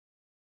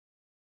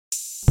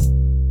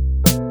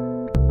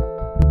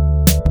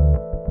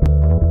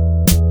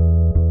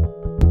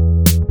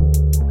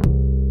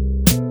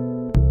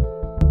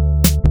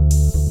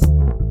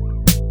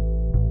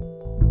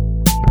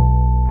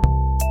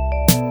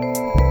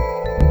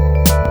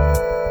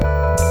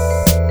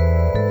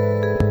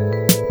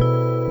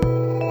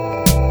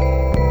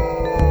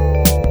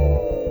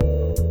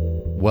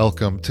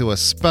welcome to a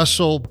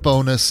special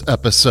bonus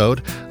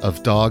episode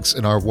of Dogs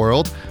in Our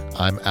World.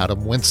 I'm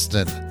Adam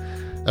Winston.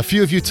 A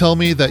few of you tell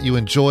me that you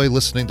enjoy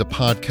listening to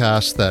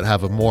podcasts that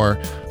have a more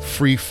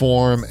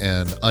free-form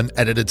and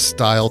unedited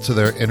style to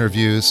their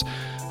interviews.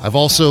 I've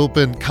also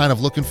been kind of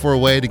looking for a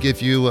way to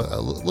give you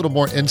a little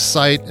more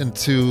insight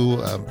into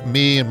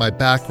me and my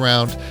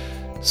background.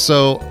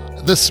 So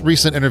this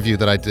recent interview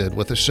that I did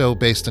with a show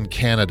based in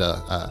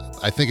Canada,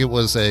 I think it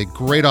was a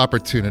great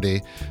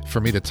opportunity for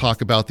me to talk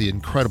about the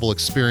incredible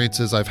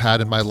experiences I've had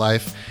in my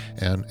life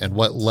and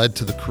what led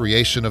to the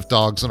creation of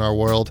Dogs in Our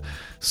World.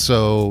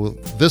 So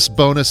this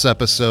bonus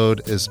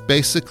episode is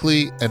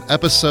basically an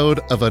episode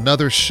of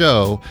another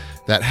show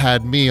that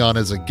had me on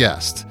as a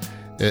guest,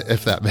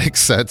 if that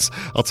makes sense.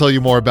 I'll tell you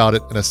more about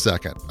it in a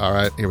second. All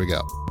right, here we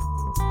go.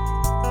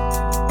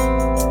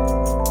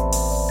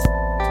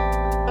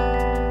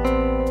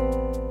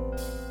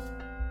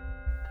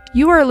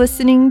 You are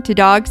listening to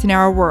Dogs in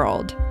Our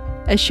World,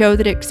 a show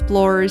that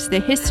explores the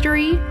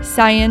history,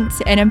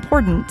 science, and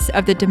importance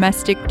of the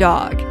domestic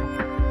dog.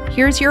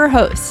 Here's your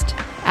host,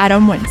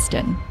 Adam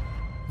Winston.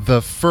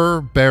 The Fur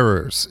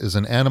Bearers is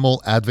an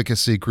animal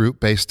advocacy group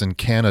based in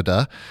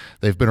Canada.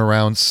 They've been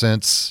around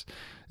since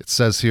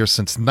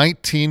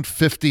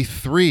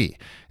 1953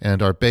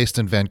 and are based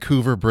in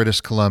Vancouver, British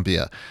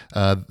Columbia.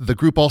 The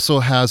group also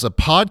has a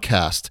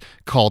podcast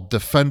called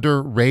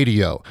Defender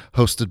Radio,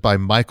 hosted by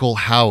Michael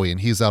Howie,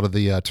 and he's out of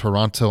the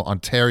Toronto,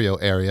 Ontario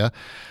area.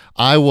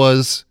 I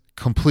was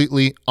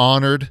completely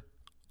honored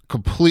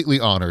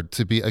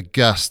to be a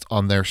guest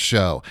on their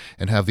show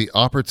and have the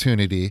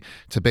opportunity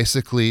to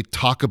basically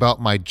talk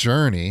about my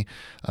journey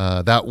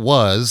that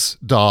was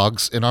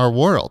Dogs in Our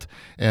World.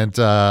 And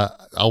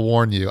I'll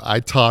warn you,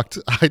 I talked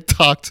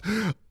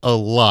a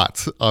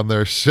lot on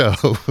their show.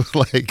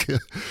 like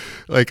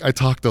I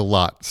talked a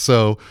lot.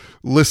 So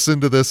listen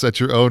to this at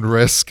your own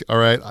risk. All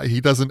right. He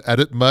doesn't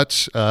edit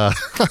much. And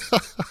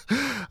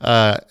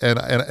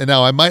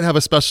now I might have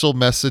a special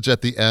message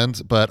at the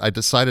end, but I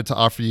decided to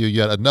offer you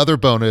yet another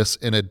bonus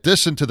in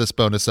addition to this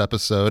bonus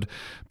episode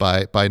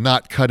by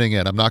not cutting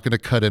in. I'm not going to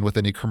cut in with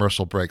any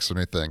commercial breaks or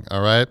anything.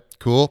 All right.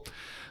 Cool.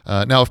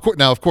 Now,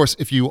 of course,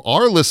 if you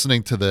are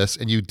listening to this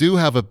and you do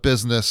have a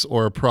business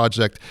or a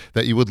project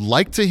that you would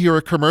like to hear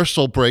a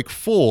commercial break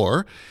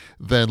for,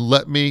 then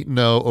let me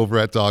know over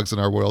at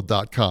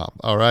dogsinOurworld.com.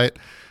 All right.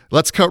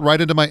 Let's cut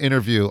right into my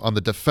interview on the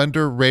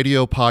Defender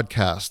Radio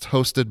podcast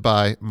hosted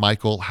by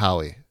Michael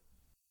Howie.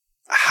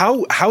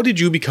 How did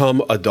you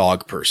become a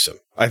dog person?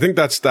 I think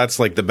that's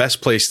like the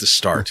best place to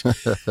start.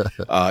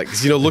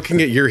 'Cause,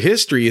 looking at your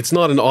history, it's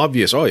not an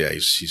obvious, oh yeah,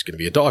 he's going to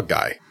be a dog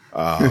guy.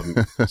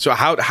 So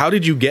how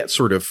did you get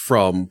sort of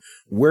from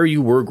where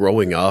you were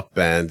growing up,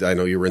 and I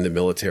know you were in the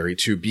military,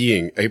 to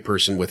being a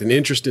person with an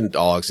interest in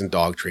dogs and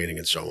dog training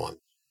and so on?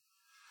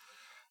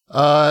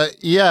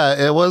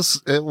 Yeah, it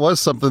was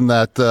something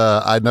that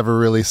I never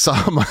really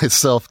saw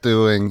myself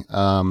doing.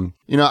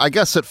 I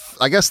guess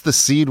the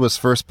seed was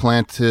first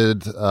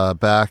planted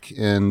back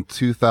in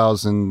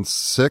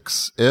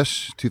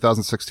 2006-ish,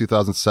 2006,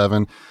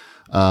 2007.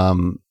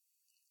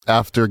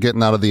 After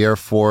getting out of the Air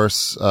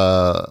Force,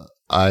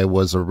 I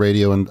was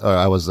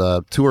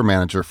a tour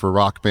manager for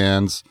rock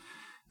bands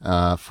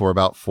for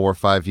about 4 or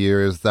 5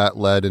 years. That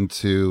led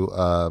into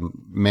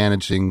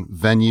managing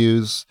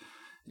venues,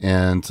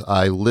 and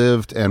I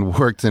lived and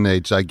worked in a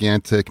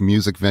gigantic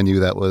music venue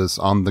that was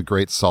on the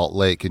Great Salt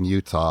Lake in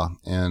Utah.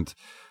 And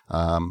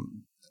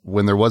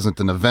when there wasn't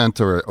an event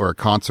or a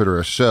concert or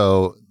a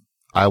show,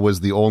 I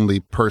was the only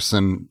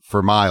person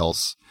for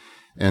miles.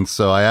 And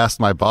so I asked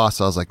my boss,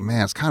 I was like,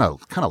 man, it's kind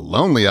of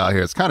lonely out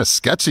here. It's kind of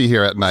sketchy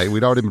here at night.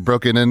 We'd already been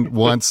broken in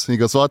once. He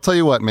goes, well, I'll tell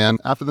you what, man,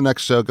 after the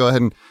next show, go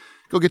ahead and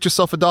go get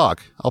yourself a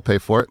dog. I'll pay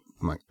for it.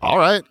 I'm like, all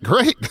right,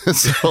 great.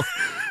 So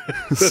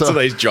that's a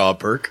nice job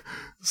perk.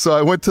 So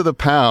I went to the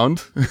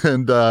pound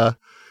and I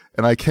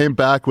came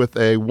back with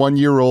a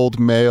 1-year-old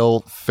male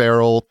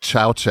feral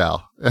chow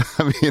chow.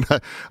 I mean,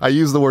 I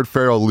use the word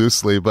feral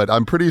loosely, but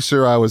I'm pretty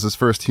sure I was his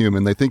first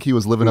human. They think he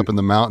was living up in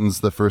the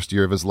mountains the first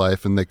year of his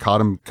life, and they caught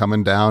him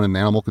coming down, and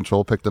animal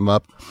control picked him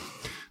up.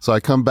 So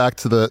I come back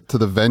to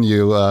the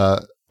venue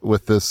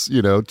with this,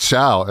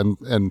 chow,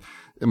 and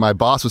my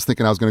boss was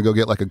thinking I was going to go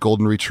get like a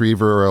golden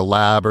retriever or a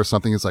lab or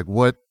something. It's like,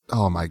 what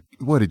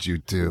did you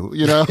do?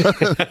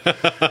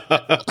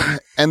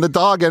 And the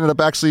dog ended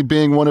up actually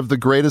being one of the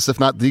greatest, if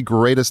not the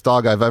greatest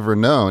dog I've ever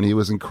known. He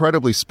was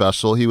incredibly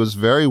special. He was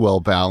very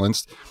well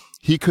balanced.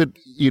 He could,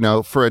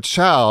 for a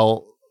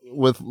chow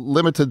with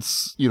limited,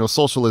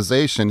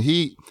 socialization,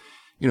 we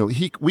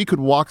could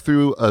walk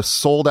through a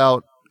sold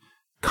out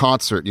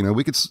concert.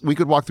 We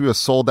could walk through a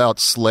sold out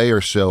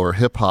Slayer show or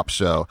hip hop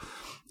show.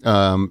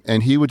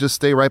 And he would just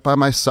stay right by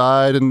my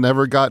side and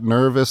never got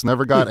nervous,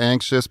 never got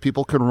anxious.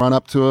 People could run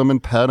up to him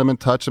and pet him and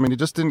touch him, and he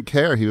just didn't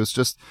care. He was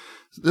just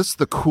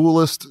the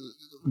coolest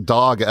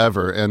dog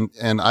ever.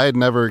 And I had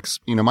never,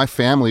 my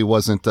family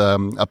wasn't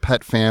a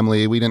pet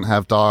family. We didn't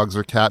have dogs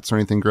or cats or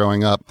anything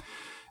growing up.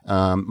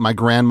 My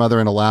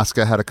grandmother in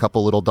Alaska had a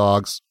couple little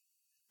dogs.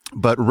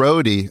 But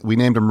Roadie, we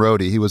named him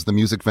Roadie. He was the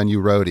music venue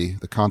roadie,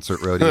 the concert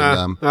roadie.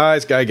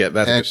 I get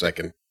that in a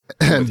second.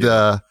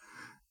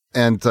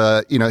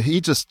 You know,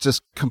 he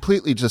just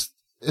completely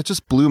it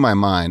just blew my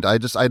mind.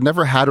 I'd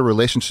never had a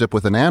relationship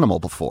with an animal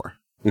before.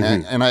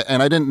 Mm-hmm.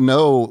 And I didn't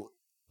know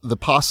the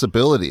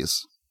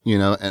possibilities, you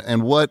know,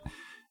 and what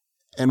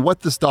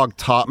this dog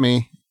taught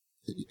me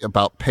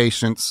about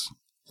patience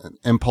and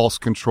impulse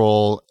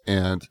control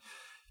and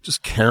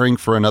just caring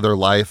for another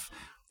life.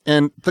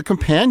 And the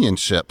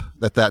companionship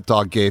that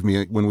dog gave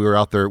me when we were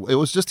out there, it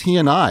was just he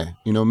and I.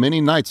 You know,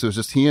 many nights it was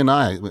just he and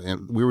I.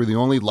 And we were the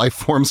only life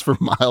forms for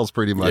miles,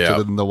 pretty much,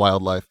 other than the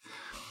wildlife.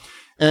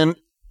 And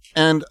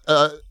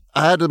I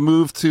had to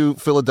move to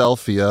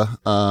Philadelphia.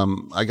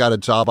 I got a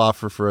job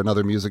offer for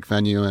another music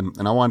venue,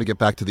 and I wanted to get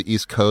back to the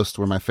East Coast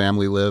where my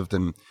family lived.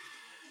 And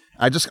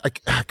I just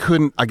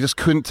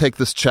couldn't take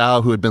this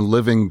chow who had been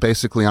living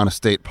basically on a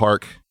state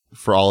park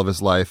for all of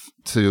his life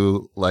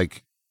to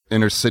like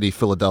inner city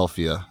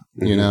Philadelphia.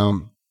 Mm-hmm. You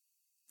know,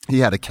 he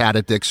had a cat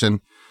addiction,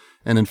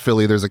 and in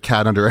Philly there's a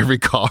cat under every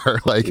car.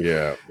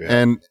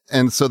 And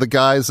so the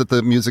guys at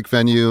the music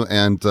venue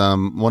and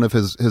one of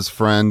his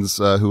friends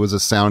who was a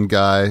sound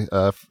guy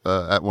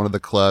at one of the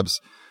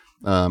clubs,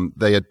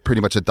 they had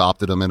pretty much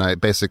adopted him, and I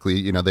basically,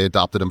 you know, they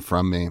adopted him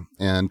from me,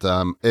 and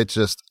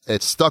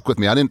it stuck with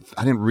me. I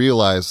didn't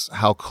realize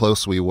how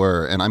close we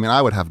were, and I mean,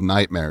 I would have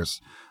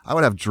nightmares. I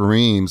would have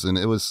dreams, and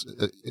it was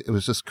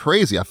just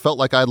crazy. I felt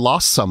like I'd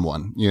lost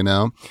someone, you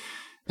know,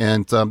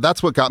 and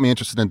that's what got me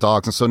interested in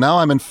dogs. And so now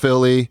I'm in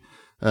Philly,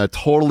 a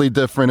totally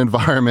different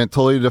environment,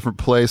 totally different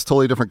place,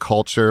 totally different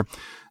culture.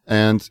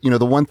 And, you know,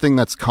 the one thing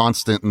that's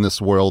constant in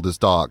this world is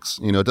dogs.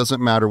 You know, it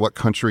doesn't matter what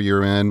country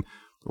you're in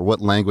or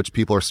what language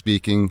people are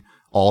speaking.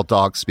 All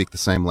dogs speak the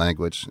same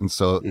language. And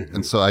so,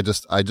 I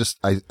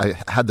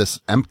had this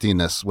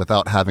emptiness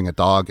without having a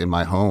dog in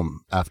my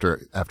home after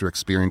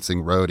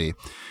experiencing Roadie.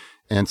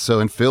 And so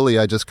in Philly,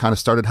 I just kind of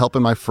started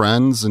helping my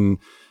friends, and,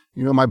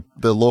 you know,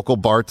 the local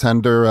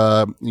bartender,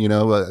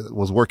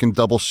 was working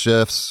double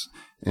shifts,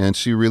 and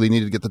she really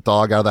needed to get the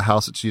dog out of the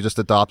house that she just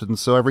adopted. And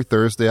so every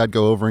Thursday I'd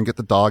go over and get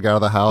the dog out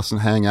of the house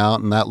and hang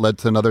out, and that led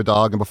to another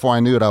dog. And before I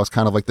knew it, I was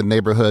kind of like the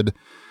neighborhood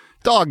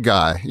dog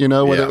guy, you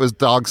know, whether it was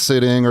dog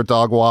sitting or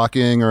dog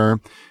walking, or,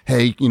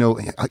 hey, you know,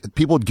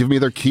 people would give me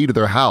their key to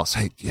their house.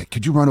 Hey,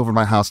 could you run over to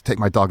my house, take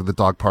my dog to the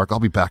dog park? I'll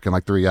be back in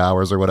like 3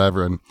 hours or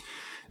whatever.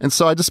 And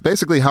so I just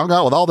basically hung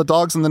out with all the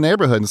dogs in the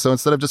neighborhood. And so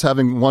instead of just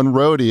having one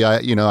roadie,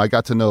 I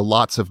got to know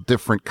lots of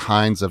different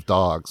kinds of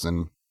dogs.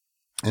 And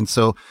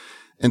so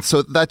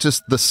that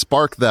just, the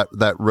spark that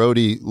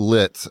roadie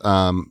lit,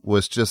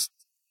 was just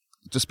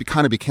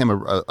kind of became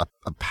a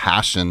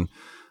passion.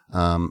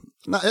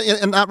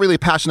 Not really a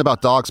passion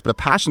about dogs, but a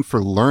passion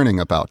for learning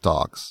about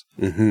dogs.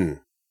 Mm-hmm.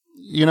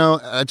 You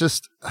know,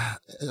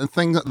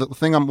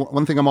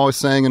 one thing I'm always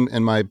saying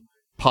in my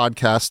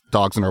podcast,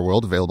 Dogs in Our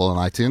World, available on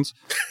iTunes,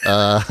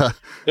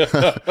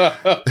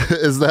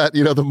 is that,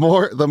 you know, the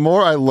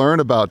more I learn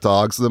about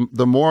dogs,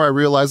 the more I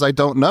realize I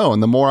don't know,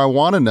 and the more I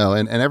want to know.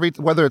 And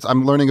whether it's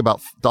I'm learning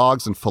about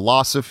dogs and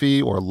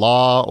philosophy or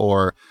law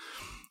or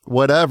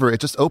whatever, it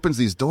just opens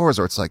these doors,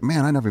 or it's like,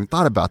 man, I never even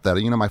thought about that.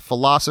 You know, my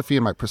philosophy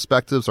and my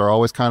perspectives are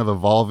always kind of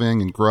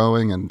evolving and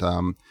growing. And,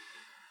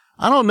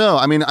 I don't know.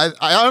 I mean, I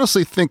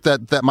honestly think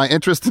that my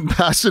interest and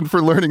passion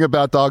for learning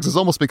about dogs has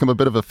almost become a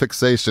bit of a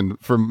fixation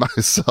for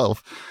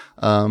myself.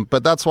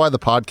 But that's why the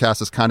podcast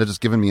has kind of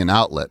just given me an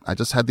outlet. I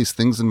just had these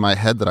things in my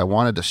head that I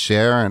wanted to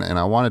share, and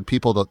I wanted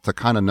people to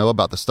kind of know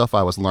about the stuff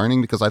I was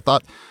learning, because I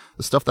thought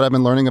the stuff that I've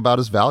been learning about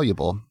is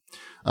valuable.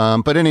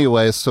 But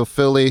anyways, so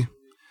Philly,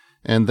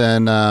 and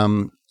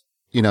then,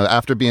 you know,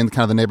 after being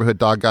kind of the neighborhood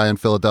dog guy in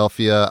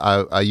Philadelphia,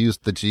 I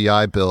used the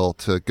GI Bill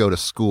to go to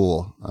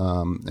school,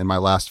 in my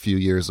last few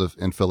years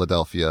in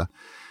Philadelphia.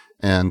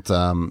 And,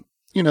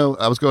 you know,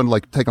 I was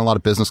taking a lot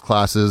of business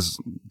classes,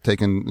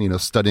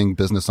 studying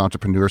business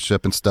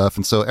entrepreneurship and stuff.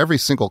 And so every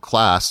single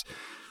class,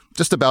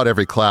 just about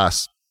every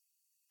class,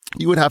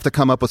 you would have to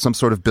come up with some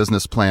sort of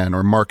business plan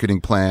or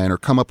marketing plan, or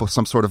come up with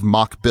some sort of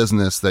mock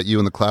business that you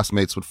and the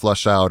classmates would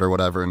flush out or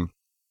whatever.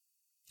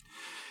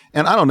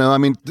 And I don't know. I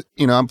mean,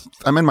 you know,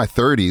 I'm in my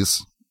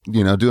 30s,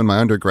 you know, doing my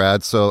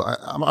undergrad. So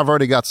I've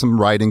already got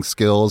some writing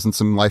skills and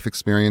some life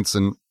experience.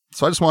 And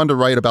so I just wanted to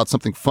write about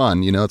something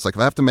fun. You know, it's like, if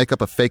I have to make up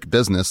a fake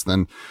business,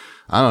 then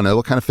I don't know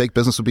what kind of fake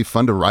business would be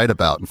fun to write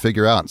about and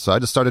figure out. So I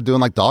just started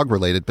doing like dog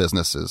related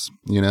businesses,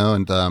 you know,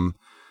 and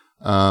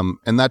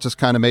that just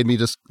kind of made me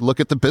just look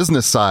at the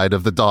business side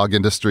of the dog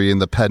industry and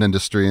the pet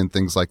industry and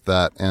things like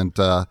that.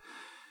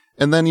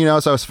 And then, you know,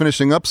 as I was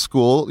finishing up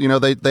school, you know,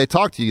 they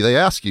talk to you, they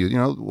ask you, you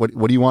know,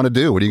 what do you want to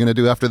do? What are you going to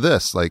do after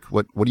this? Like,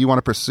 what do you want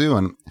to pursue?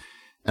 And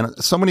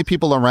so many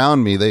people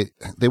around me,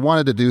 they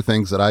wanted to do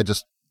things that I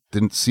just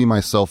didn't see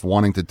myself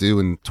wanting to do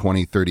in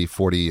 20, 30,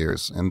 40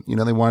 years. And, you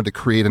know, they wanted to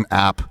create an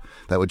app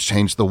that would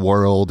change the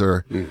world,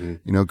 or, you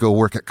know, go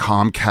work at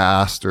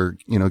Comcast, or,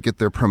 you know, get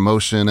their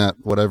promotion at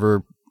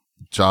whatever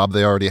job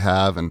they already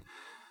have. And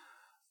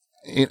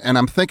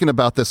I'm thinking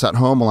about this at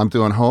home while I'm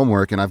doing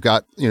homework, and I've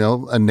got, you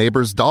know, a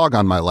neighbor's dog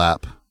on my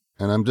lap.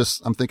 And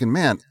I'm thinking,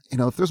 man,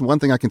 if there's one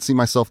thing I can see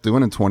myself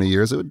doing in 20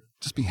 years, it would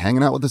just be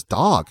hanging out with this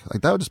dog.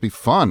 Like, that would just be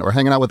fun, or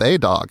hanging out with a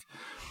dog.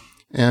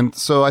 And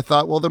so I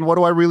thought, well, then what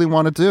do I really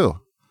want to do?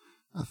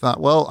 I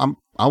thought, well,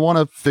 I want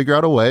to figure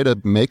out a way to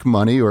make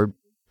money or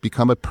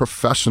become a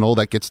professional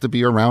that gets to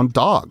be around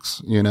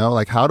dogs,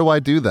 like, how do I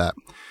do that?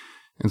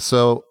 And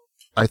so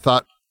I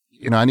thought,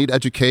 I need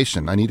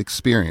education. I need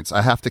experience.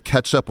 I have to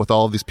catch up with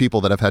all of these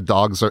people that have had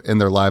dogs in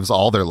their lives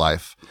all their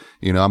life.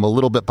 I'm a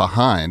little bit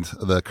behind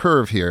the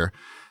curve here.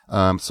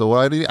 So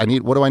what do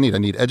I need? I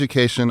need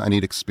education. I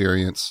need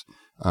experience.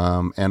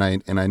 And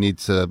I need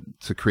to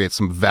create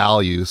some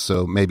value.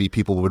 So maybe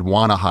people would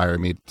want to hire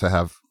me to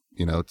have,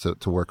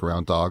 to work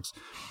around dogs.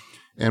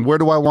 And where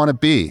do I want to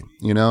be?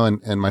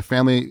 And my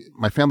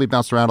family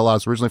bounced around a lot. I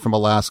was originally from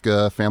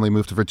Alaska. Family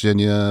moved to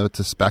Virginia,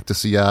 back to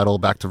Seattle,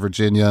 back to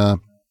Virginia.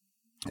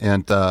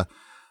 And I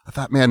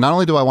thought, man, not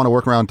only do I want to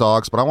work around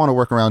dogs, but I want to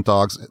work around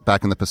dogs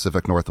back in the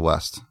Pacific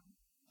Northwest.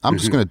 I'm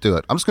just going to do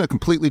it. I'm just going to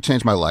completely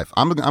change my life.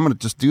 I'm going to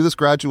just do this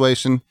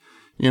graduation,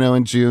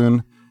 in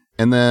June.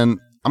 And then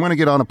I'm going to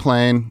get on a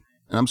plane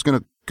and I'm just going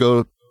to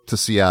go to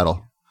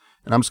Seattle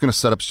and I'm just going to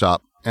set up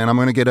shop and I'm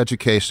going to get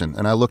education.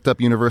 And I looked up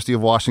University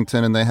of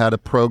Washington and they had a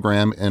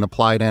program in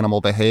applied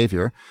animal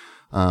behavior.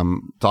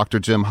 Dr.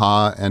 Jim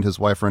Ha and his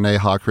wife Renee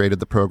Ha created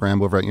the program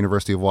over at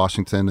University of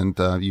Washington,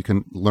 and you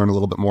can learn a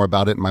little bit more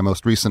about it in my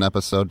most recent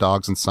episode,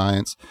 Dogs and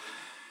Science.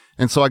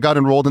 And so I got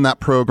enrolled in that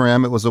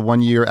program. It was a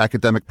 1-year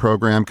academic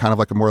program, kind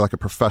of more like a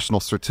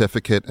professional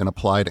certificate in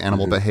applied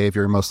animal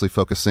behavior, mostly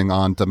focusing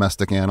on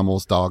domestic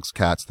animals, dogs,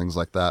 cats, things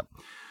like that.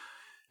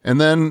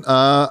 And then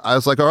I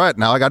was like, all right,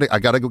 now I got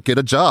to get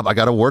a job. I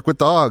got to work with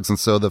dogs. And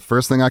so the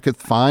first thing I could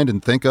find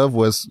and think of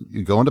was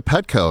going to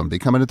Petco and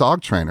becoming a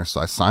dog trainer. So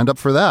I signed up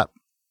for that.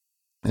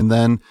 And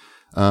then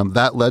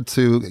that led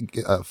to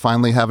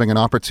finally having an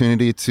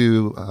opportunity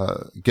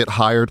to get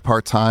hired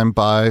part-time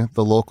by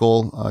the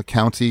local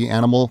county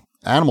animal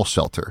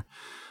shelter,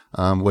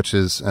 which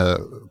is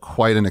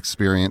quite an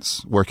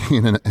experience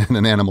working in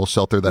an animal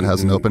shelter that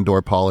has an open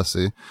door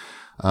policy.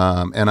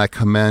 And I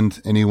commend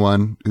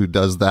anyone who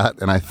does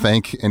that, and I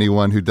thank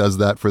anyone who does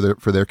that for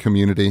their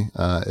community.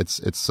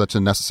 It's such a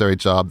necessary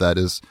job that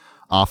is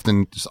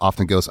often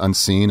goes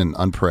unseen and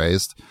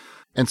unpraised.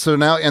 And so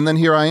then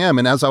here I am.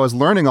 And as I was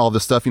learning all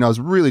this stuff, I was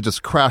really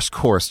just crash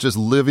course, just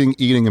living,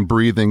 eating, and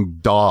breathing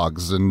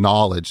dogs and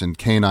knowledge and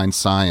canine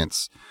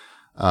science,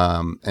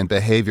 and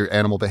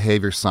animal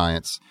behavior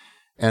science.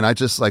 And I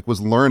just was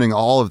learning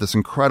all of this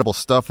incredible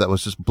stuff that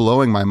was just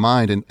blowing my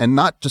mind, and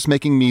not just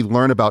making me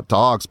learn about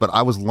dogs, but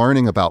I was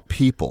learning about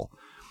people.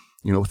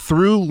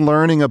 Through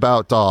learning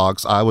about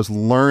dogs, I was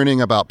learning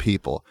about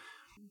people.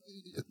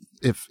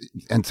 I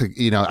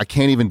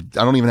don't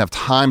even have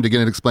time to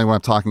get into explain what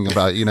I'm talking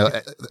about.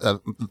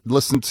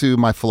 Listen to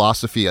my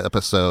philosophy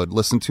episode,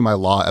 listen to my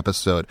law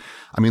episode.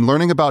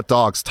 Learning about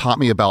dogs taught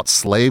me about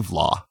slave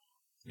law.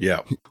 Yeah.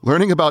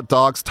 Learning about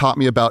dogs taught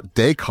me about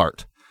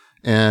Descartes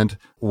and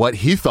what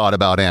he thought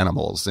about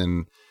animals.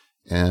 And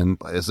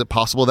is it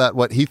possible that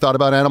what he thought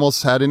about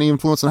animals had any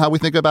influence on how we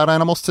think about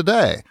animals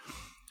today?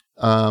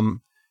 And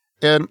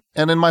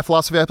in my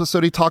philosophy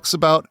episode, he talks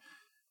about,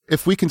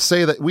 if we can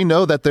say that we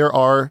know that there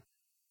are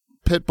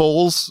pit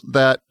bulls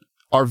that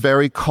are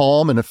very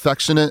calm and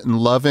affectionate and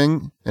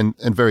loving and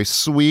very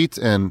sweet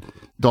and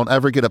don't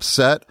ever get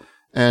upset.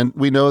 And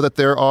we know that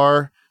there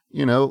are,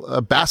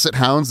 basset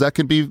hounds that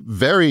can be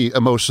very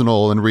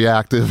emotional and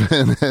reactive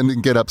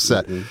and get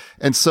upset.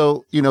 And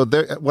so,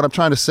 what I'm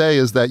trying to say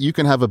is that you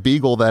can have a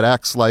beagle that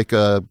acts like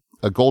a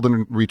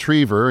golden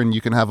retriever, and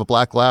you can have a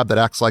black lab that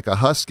acts like a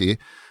husky.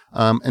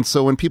 And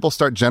so when people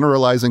start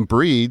generalizing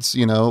breeds,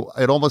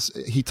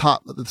 he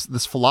taught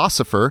this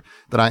philosopher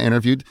that I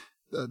interviewed,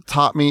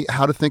 taught me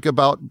how to think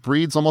about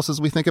breeds almost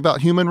as we think about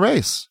human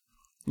race.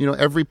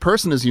 Every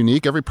person is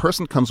unique. Every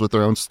person comes with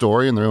their own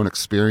story and their own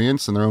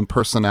experience and their own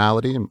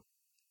personality.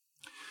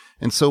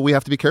 And so we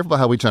have to be careful about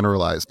how we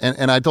generalize.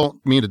 And I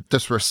don't mean to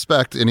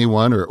disrespect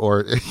anyone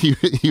or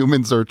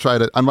humans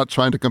I'm not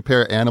trying to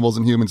compare animals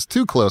and humans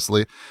too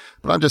closely,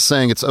 but I'm just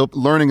saying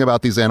learning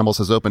about these animals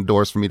has opened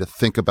doors for me to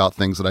think about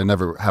things that I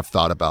never have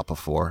thought about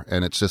before.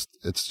 And it's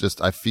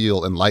just, I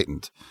feel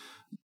enlightened.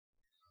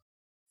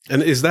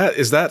 And is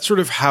that sort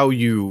of how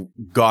you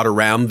got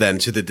around then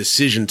to the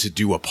decision to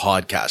do a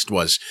podcast?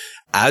 Was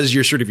as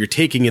you're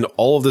taking in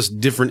all of this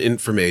different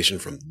information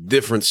from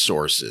different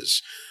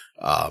sources,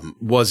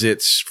 was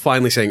it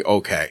finally saying,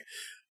 okay,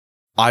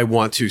 I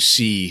want to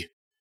see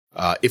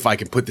if I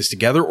can put this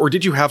together? Or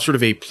did you have sort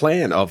of a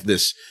plan of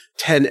this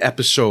 10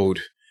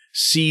 episode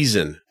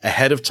season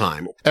ahead of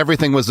time?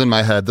 Everything was in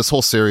my head. This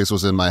whole series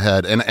was in my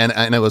head.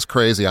 And it was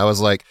crazy. I was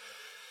like,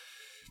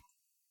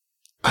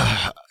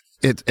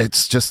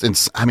 it's just,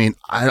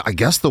 I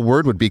guess the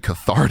word would be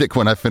cathartic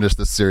when I finished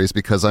this series,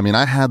 because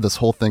I had this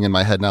whole thing in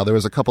my head. Now, there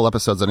was a couple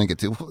episodes I didn't get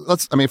to.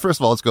 First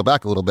of all, let's go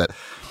back a little bit.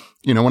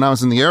 When I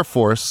was in the Air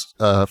Force,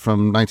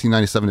 from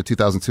 1997 to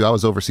 2002, I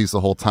was overseas the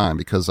whole time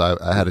because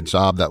I had a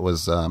job that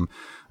was,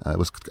 I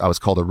was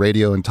called a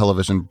radio and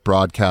television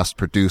broadcast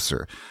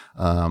producer,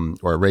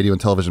 or a radio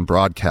and television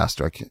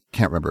broadcaster. I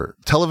can't remember.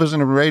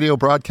 Television and radio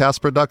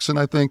broadcast production,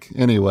 I think.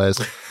 Anyways,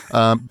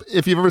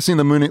 if you've ever seen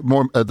the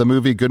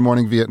movie Good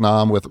Morning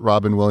Vietnam with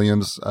Robin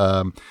Williams,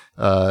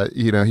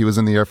 he was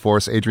in the Air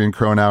Force. Adrian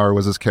Cronauer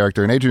was his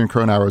character, and Adrian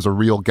Cronauer is a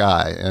real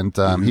guy, and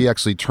he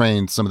actually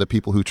trained some of the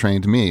people who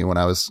trained me when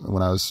I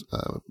was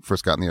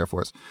first got in the Air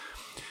Force.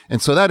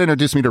 And so that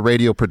introduced me to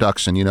radio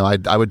production.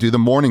 I would do the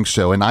morning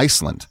show in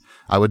Iceland.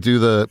 I would do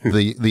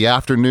the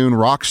afternoon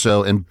rock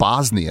show in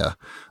Bosnia,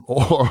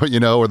 or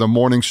the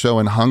morning show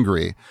in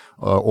Hungary,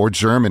 or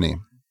Germany.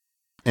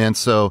 And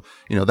so,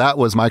 that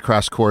was my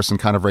crash course in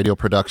kind of radio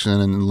production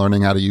and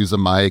learning how to use a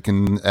mic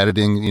and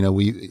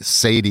editing.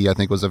 Sadie, I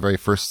think, was the very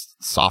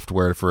first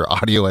software for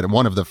audio editing,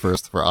 one of the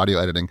first for audio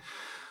editing.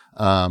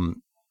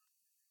 And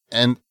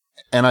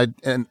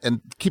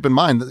keep in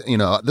mind,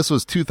 this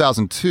was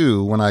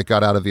 2002 when I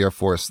got out of the Air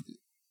Force.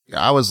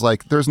 I was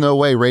like, there's no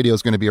way radio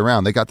is going to be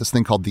around. They got this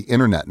thing called the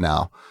internet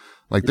now.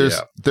 Like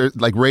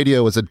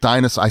radio is a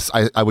dinosaur.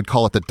 I would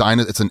call it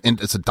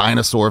it's a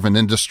dinosaur of an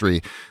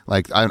industry.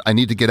 Like I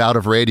need to get out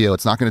of radio.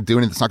 It's not going to do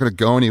anything. It's not going to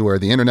go anywhere.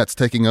 The internet's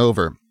taking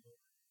over.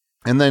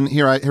 And then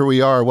here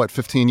we are,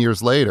 15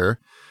 years later.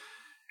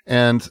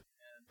 And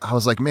I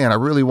was like, man, I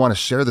really want to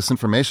share this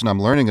information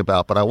I'm learning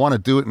about, but I want to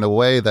do it in a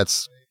way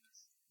that's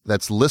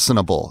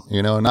listenable,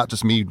 not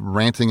just me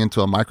ranting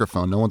into a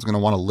microphone. No one's going to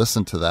want to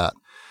listen to that.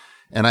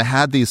 And I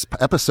had these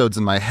episodes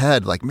in my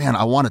head, like, man,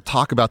 I want to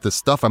talk about this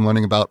stuff I'm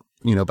learning about,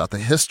 about the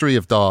history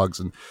of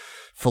dogs and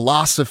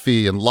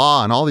philosophy and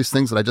law and all these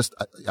things that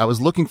I was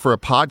looking for a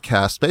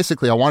podcast.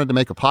 Basically, I wanted to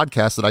make a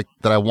podcast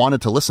that I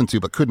wanted to listen to,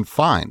 but couldn't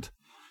find.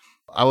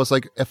 I was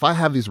like, if I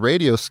have these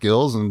radio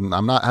skills and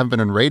haven't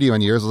been in radio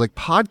in years, I was like,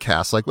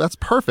 podcasts, like, that's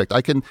perfect.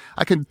 I can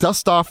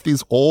dust off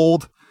these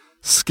old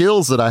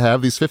skills that I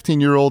have, these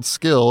 15-year-old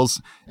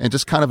skills, and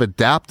just kind of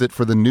adapt it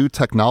for the new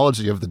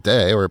technology of the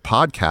day, or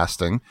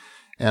podcasting.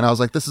 And I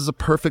was like, this is a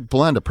perfect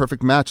blend, a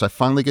perfect match. I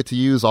finally get to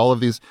use all of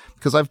these,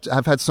 because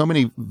I've had so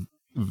many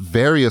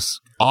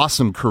various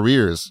awesome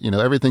careers,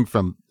 everything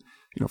from,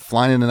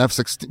 flying in an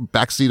F-16,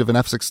 backseat of an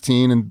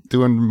F-16 and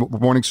doing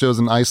morning shows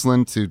in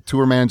Iceland, to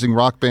tour managing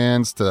rock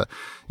bands, to,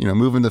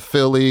 moving to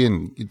Philly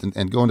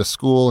and going to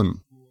school.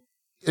 And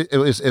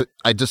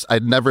I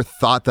never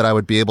thought that I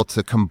would be able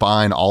to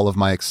combine all of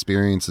my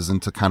experiences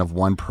into kind of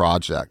one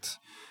project.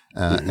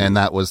 And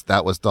that was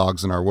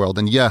Dogs in Our World.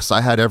 And yes,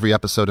 I had every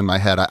episode in my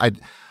head.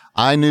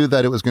 I knew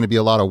that it was going to be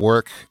a lot of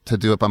work to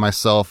do it by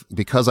myself,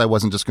 because I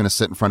wasn't just going to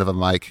sit in front of a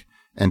mic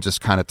and just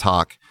kind of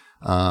talk.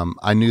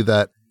 I knew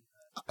that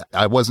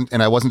I wasn't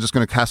just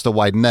going to cast a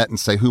wide net and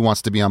say, who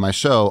wants to be on my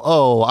show?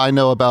 Oh, I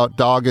know about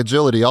dog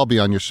agility, I'll be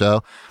on your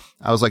show.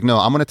 I was like, no,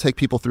 I'm going to take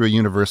people through a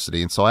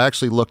university. And so I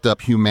actually looked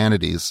up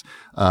humanities,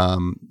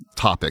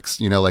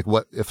 topics, like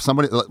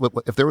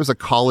if there was a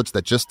college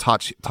that just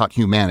taught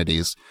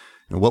humanities,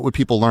 what would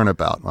people learn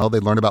about? Well, they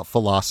learn about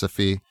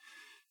philosophy.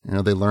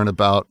 They learn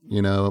about,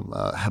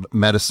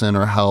 medicine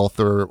or health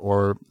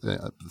or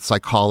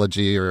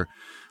psychology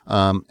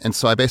and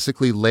so I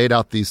basically laid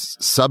out these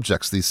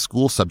subjects, these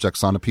school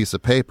subjects, on a piece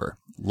of paper: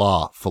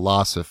 law,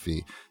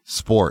 philosophy,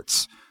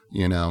 sports,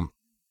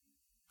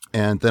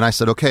 And then I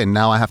said, okay,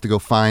 now I have to go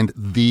find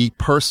the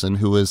person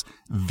who is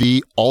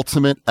the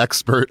ultimate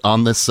expert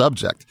on this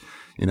subject,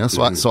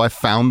 So I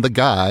found the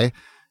guy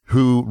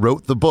who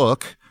wrote the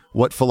book,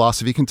 What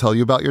Philosophy Can Tell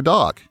You About Your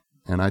Dog.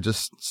 And I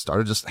just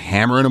started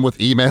hammering him with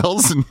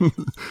emails and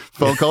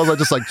phone calls. I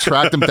just like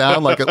him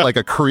down like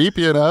a creep,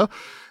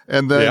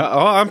 And then,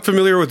 I'm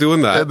familiar with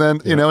doing that. And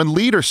then, in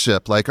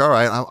leadership, like, all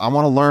right, I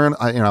want to learn.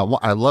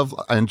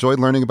 I enjoyed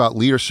learning about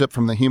leadership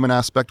from the human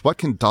aspect. What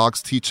can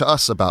dogs teach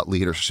us about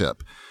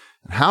leadership?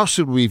 How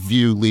should we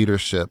view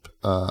leadership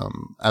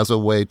as a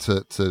way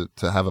to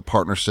have a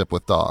partnership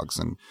with dogs?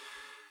 And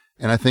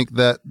I think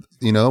that,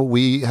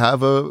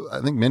 I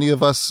think many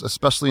of us,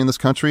 especially in this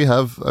country,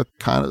 have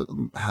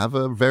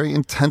a very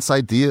intense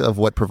idea of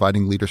what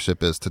providing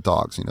leadership is to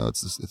dogs.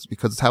 It's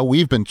because it's how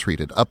we've been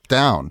treated, up,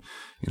 down.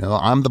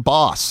 I'm the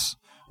boss,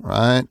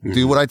 right? Mm-hmm.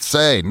 Do what I'd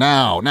say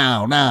now,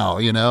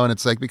 and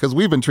it's like, because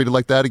we've been treated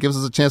like that, it gives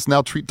us a chance to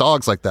now treat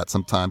dogs like that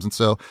sometimes. And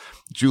so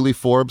Julie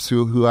Forbes,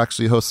 who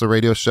actually hosts a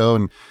radio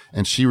show,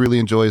 and she really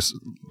enjoys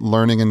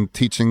learning and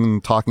teaching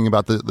and talking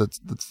about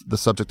the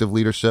subject of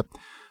leadership.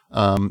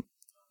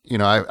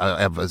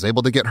 I was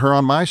able to get her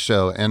on my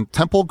show, and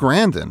Temple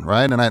Grandin,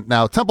 right?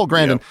 And Temple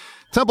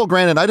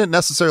Grandin, I didn't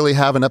necessarily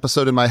have an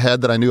episode in my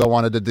head that I knew I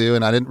wanted to do,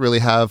 and I didn't really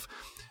have.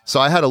 So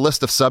I had a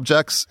list of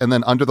subjects, and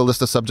then under the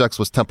list of subjects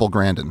was Temple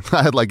Grandin.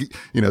 I had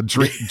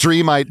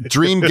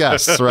dream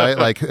guests, right?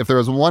 Like, if there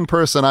was one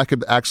person I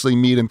could actually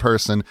meet in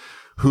person,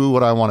 who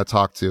would I want to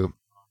talk to?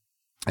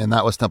 And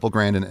that was Temple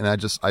Grandin. And I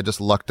just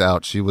lucked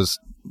out. She was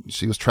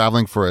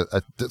traveling for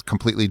a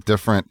completely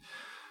different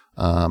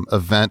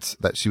event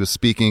that she was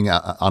speaking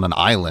on an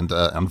island,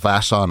 on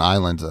Vashon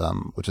Island,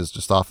 which is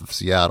just off of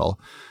Seattle,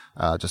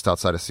 just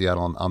outside of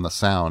Seattle on the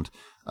Sound.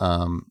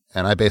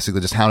 I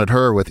basically just hounded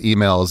her with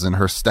emails and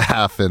her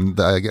staff, and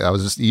I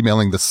was just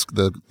emailing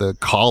the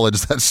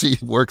college that she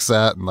works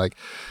at,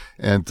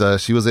 and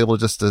she was able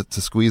just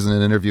to squeeze in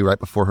an interview right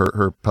before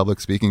her public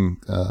speaking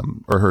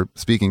or her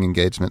speaking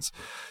engagements.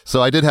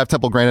 So I did have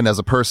Temple Grandin as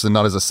a person,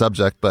 not as a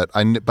subject, but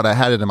I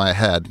had it in my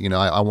head.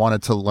 I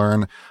wanted to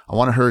learn. I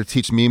wanted her to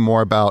teach me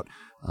more about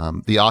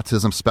the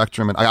autism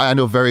spectrum, and I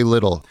know very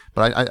little,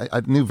 but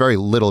I knew very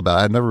little about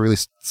it. I'd never really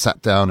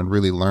sat down and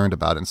really learned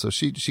about it. And so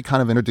she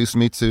kind of introduced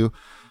me to,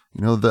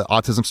 the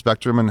autism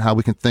spectrum and how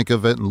we can think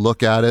of it and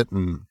look at it,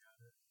 and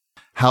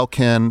how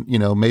can,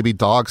 maybe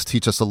dogs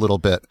teach us a little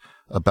bit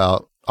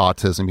about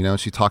autism.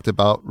 She talked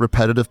about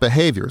repetitive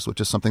behaviors, which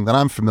is something that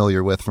I'm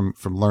familiar with from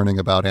learning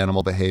about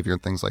animal behavior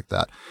and things like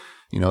that.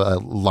 A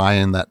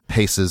lion that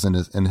paces in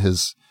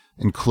his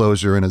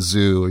enclosure in a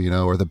zoo,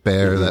 or the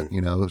bear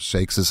that,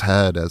 shakes his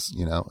head as,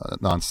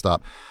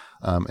 nonstop.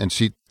 And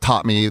she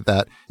taught me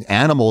that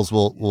animals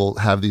will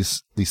have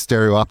these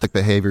stereoptic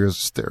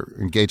behaviors,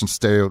 engage in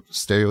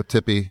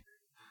stereotypy.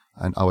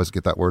 I always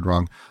get that word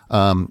wrong.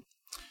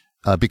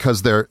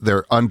 Because they're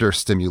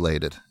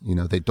understimulated.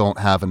 They don't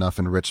have enough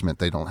enrichment.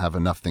 They don't have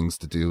enough things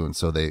to do. And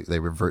so they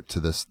revert to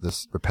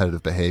this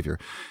repetitive behavior.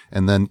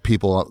 And then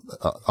people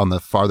on the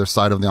farther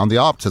side on the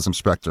autism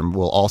spectrum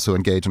will also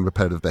engage in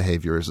repetitive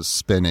behaviors, as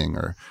spinning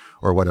or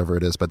whatever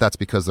it is. But that's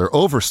because they're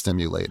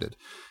overstimulated.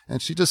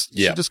 And she just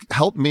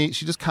helped me.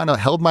 She just kind of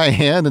held my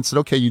hand and said,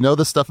 okay,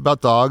 this stuff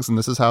about dogs, and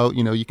this is how,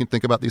 you can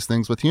think about these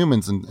things with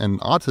humans and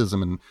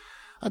autism. And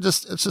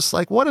it's just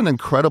like, what an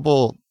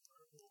incredible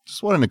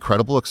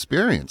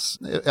experience.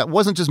 It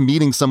wasn't just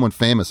meeting someone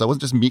famous. I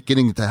wasn't just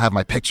getting to have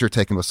my picture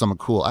taken with someone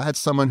cool. I had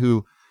someone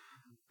who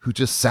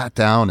just sat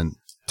down and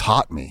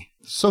taught me.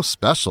 So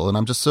special. And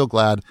I'm just so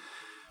glad.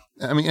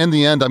 I mean, in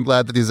the end, I'm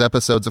glad that these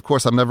episodes, of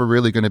course, I'm never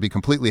really going to be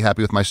completely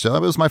happy with my show.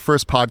 It was my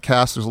first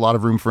podcast. There's a lot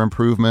of room for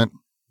improvement.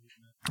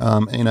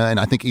 And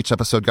I think each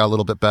episode got a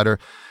little bit better,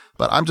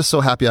 but I'm just so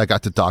happy I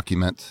got to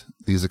document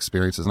these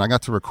experiences, and I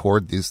got to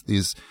record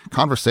these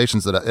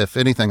conversations that, if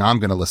anything, I'm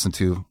going to listen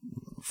to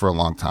for a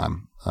long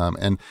time.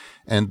 And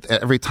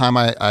every time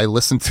I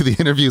listen to the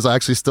interviews, I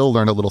actually still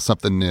learn a little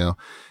something new.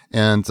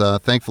 And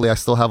thankfully, I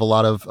still have a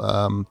lot of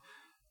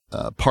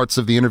parts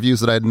of the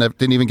interviews that I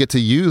didn't even get to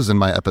use in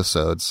my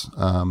episodes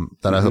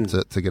that I hope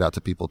to get out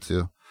to people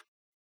too.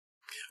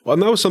 Well,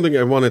 and that was something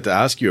I wanted to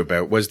ask you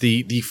about, was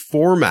the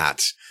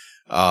format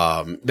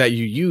that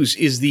you use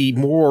is the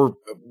more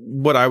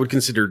what I would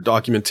consider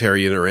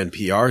documentarian or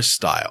NPR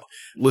style.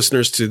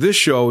 Listeners to this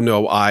show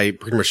know I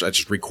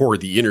just record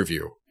the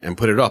interview and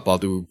put it up. I'll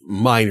do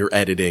minor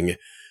editing.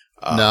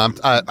 No,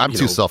 I'm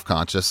too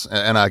self-conscious,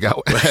 and I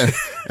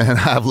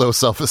have low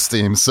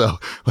self-esteem. So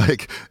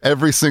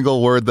every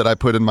single word that I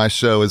put in my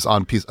show is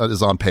on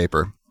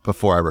paper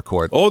before I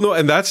record. Oh no,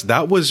 and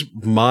that was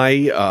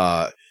my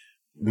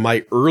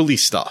early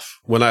stuff.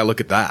 When I look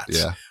at that,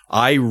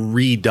 I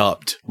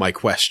redubbed my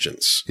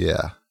questions.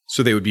 Yeah.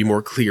 So they would be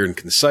more clear and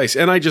concise.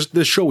 And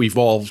the show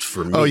evolved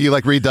for me. Oh, you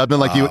redubbed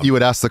them? You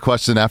would ask the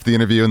question after the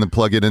interview and then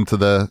plug it into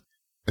the...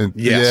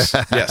 Yes.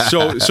 Yes.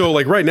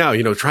 So right now,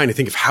 trying to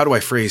think of how do I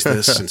phrase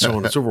this and so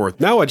on and so forth.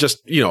 Now I just,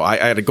 I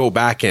had to go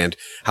back and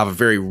have a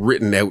very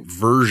written out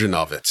version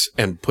of it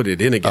and put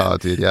it in again. Oh,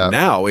 dude, yeah.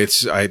 Now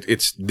this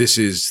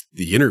is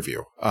the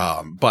interview.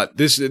 But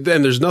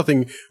there's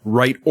nothing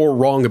right or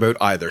wrong about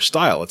either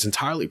style. It's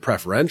entirely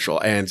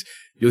preferential. And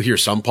you'll hear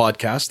some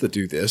podcasts that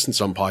do this and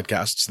some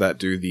podcasts that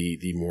do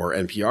the more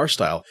NPR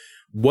style.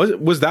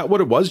 Was that what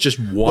it was? Just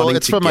wanting to Well,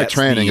 it's from my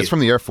training. It's from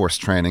the Air Force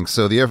training.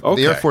 So the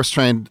Air Force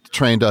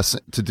trained us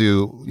to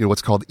do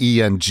what's called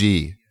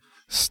ENG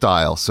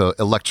style, so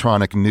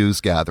electronic news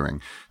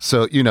gathering.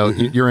 So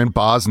you're in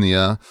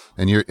Bosnia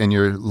and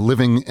you're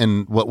living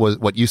in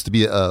what used to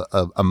be a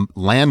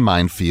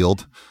landmine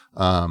field,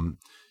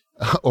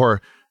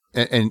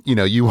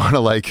 you want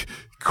to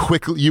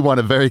quickly, you want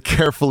to very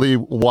carefully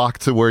walk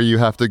to where you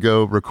have to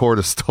go record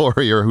a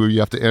story or who you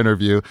have to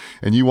interview,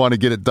 and you want to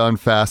get it done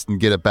fast and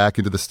get it back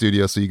into the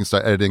studio so you can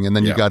start editing, and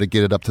then you got to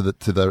get it up to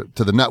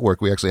the network.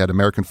 We actually had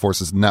American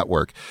Forces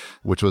Network,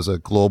 which was a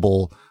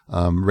global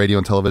radio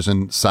and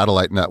television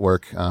satellite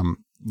network.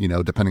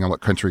 Depending on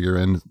what country you're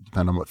in,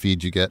 depending on what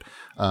feed you get.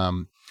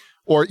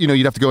 Or,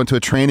 you'd have to go into a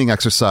training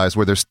exercise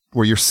where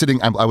you're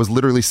sitting. I was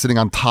literally sitting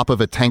on top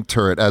of a tank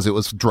turret as it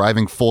was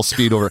driving full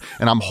speed over,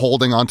 and I'm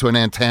holding onto an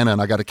antenna,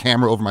 and I got a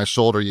camera over my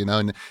shoulder,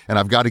 and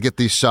I've got to get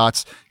these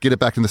shots, get it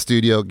back in the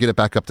studio, get it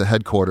back up to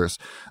headquarters.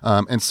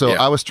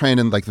 I was trained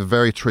in the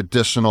very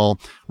traditional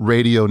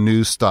radio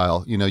news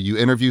style. You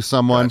interview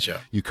someone,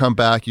 you come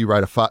back, you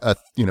write a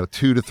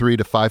 2 to 3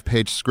 to 5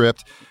 page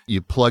script,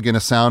 you plug in a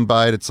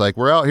soundbite. It's like,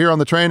 we're out here on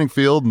the training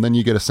field, and then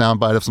you get a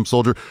soundbite of some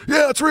soldier.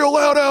 Yeah, it's real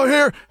loud out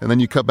here. And then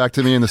you cut back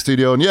to me in the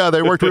studio, and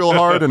they worked real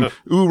hard, and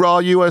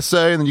oorah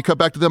USA. And then you cut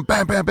back to them,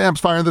 bam, bam, bam,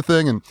 firing the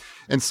thing.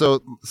 And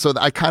so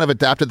I kind of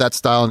adapted that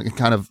style, and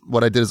kind of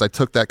what I did is I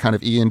took that kind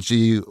of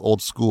ENG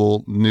old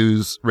school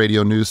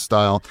radio news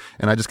style,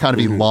 and I just kind of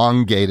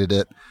elongated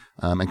it,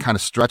 and kind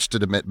of stretched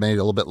it a bit, made it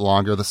a little bit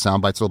longer. The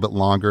sound bites a little bit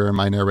longer, and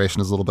my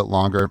narration is a little bit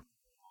longer.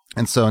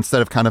 And so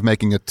instead of kind of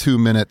making a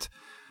 2-minute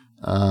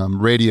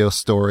radio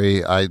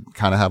story, I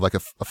kind of have like a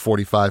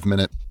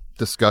 45-minute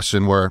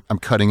discussion where I'm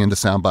cutting into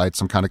sound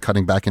bites. I'm kind of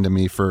cutting back into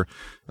me for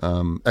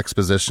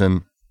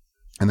exposition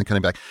and then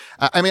cutting back.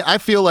 I mean, I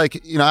feel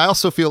like, I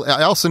also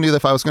knew that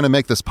if I was going to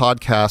make this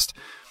podcast,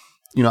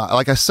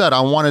 like I said, I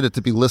wanted it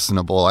to be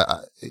listenable.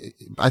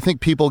 I think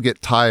people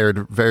get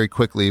tired very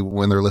quickly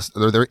when they're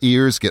listening, or their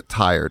ears get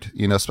tired,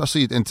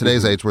 especially in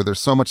today's age where there's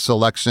so much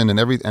selection and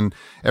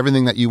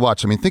everything that you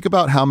watch. I mean, think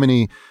about how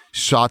many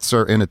shots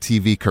are in a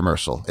TV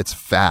commercial. It's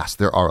fast.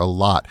 There are a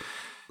lot.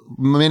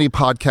 Many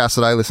podcasts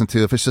that I listen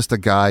to, if it's just a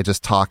guy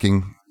just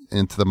talking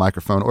into the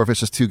microphone, or if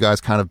it's just two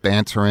guys kind of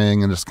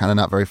bantering and just kind of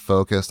not very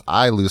focused,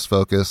 I lose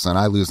focus and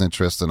I lose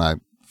interest and I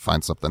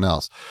find something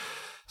else.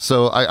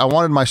 So I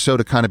wanted my show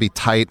to kind of be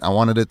tight. I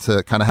wanted it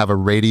to kind of have a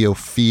radio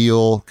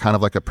feel, kind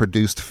of like a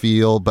produced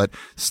feel, but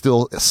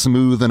still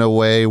smooth in a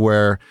way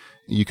where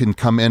you can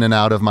come in and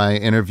out of my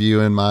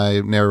interview and my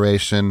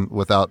narration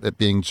without it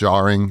being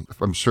jarring.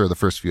 I'm sure the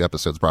first few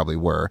episodes probably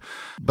were,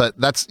 but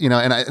that's,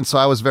 and so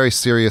I was very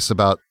serious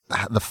about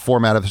the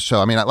format of the show.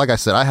 I mean, like I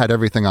said, I had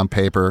everything on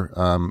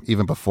paper,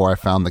 even before I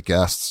found the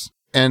guests.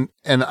 And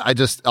I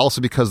just,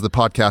 also because the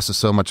podcast is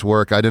so much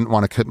work, I didn't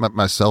want to commit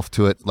myself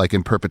to it like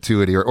in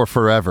perpetuity or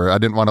forever. I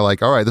didn't want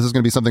to all right, this is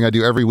going to be something I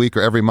do every week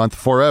or every month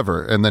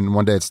forever. And then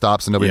one day it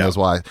stops and nobody knows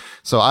why.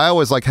 So I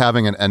always like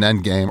having an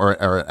end game or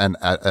an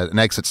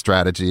exit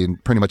strategy in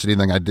pretty much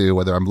anything I do,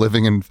 whether I'm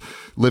living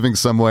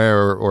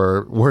somewhere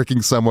or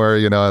working somewhere,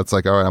 it's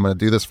like, all right, I'm going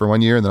to do this for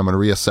 1 year and then I'm going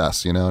to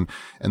reassess,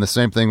 and the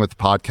same thing with the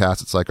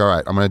podcast. It's like, all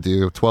right, I'm going to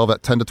do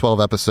 10 to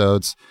 12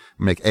 episodes,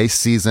 make a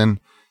season,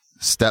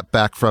 step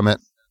back from it,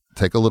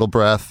 take a little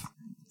breath,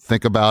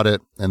 think about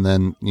it, and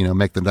then,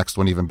 make the next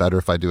one even better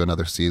if I do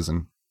another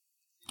season.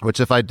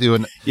 Which if I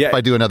do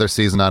another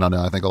season, I don't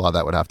know. I think a lot of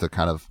that would have to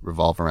kind of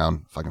revolve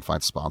around if I can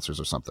find sponsors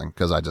or something,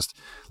 because I just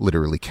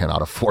literally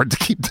cannot afford to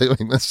keep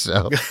doing this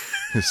show.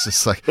 It's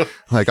just like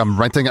I'm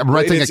renting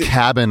a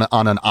cabin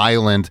on an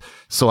island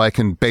so I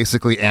can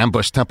basically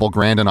ambush Temple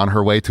Grandin on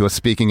her way to a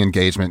speaking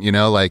engagement,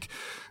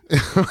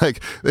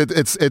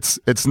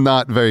 it's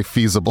not very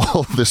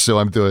feasible, this show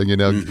I'm doing,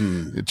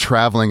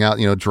 traveling out,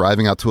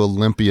 driving out to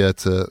Olympia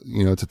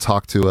to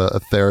talk to a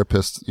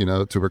therapist,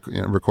 to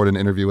record an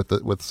interview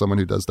with someone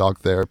who does dog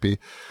therapy.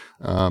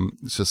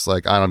 It's just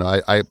like, I don't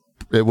know.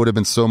 It would have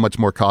been so much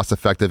more cost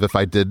effective if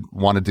I did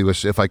want to do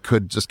if I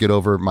could just get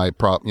over my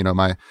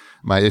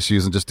my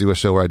issues and just do a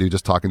show where I do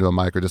just talking to a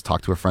mic or just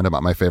talk to a friend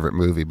about my favorite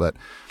movie. But,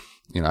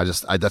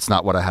 that's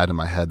not what I had in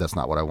my head. That's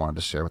not what I wanted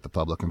to share with the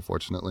public,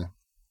 unfortunately.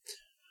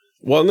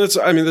 Well,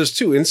 there's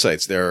two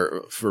insights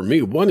there for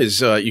me. One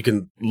is you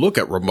can look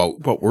at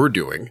remote, what we're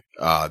doing.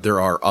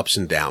 There are ups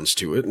and downs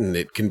to it, and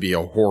it can be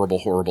a horrible,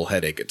 horrible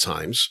headache at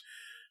times,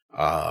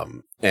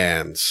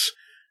 and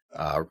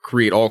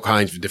create all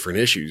kinds of different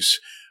issues.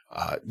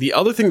 The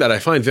other thing that I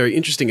find very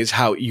interesting is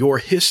how your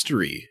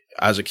history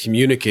as a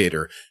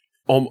communicator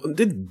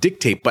didn't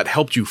dictate, but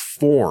helped you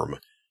form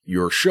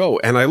your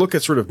show. And I look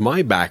at sort of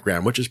my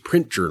background, which is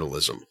print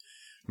journalism.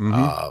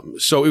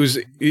 So it was,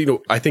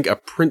 I think a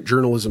print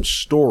journalism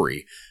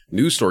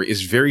news story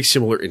is very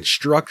similar in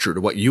structure to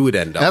what you would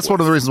end up That's with. One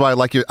of the reasons why I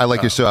like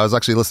your show. I was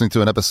actually listening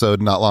to an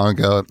episode not long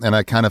ago, and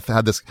I kind of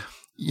had this,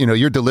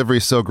 your delivery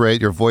is so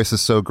great. Your voice is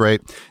so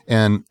great.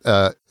 And,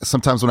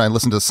 sometimes when I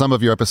listen to some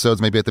of your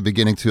episodes, maybe at the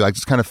beginning too, I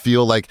just kind of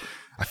feel like,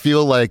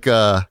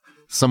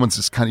 someone's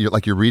just kind of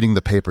like you're reading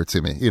the paper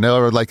to me,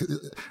 or like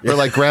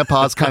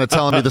grandpa's kind of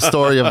telling me the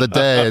story of the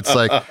day. It's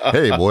like,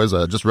 hey boys,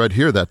 I just read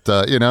here that,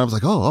 I was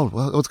like, oh,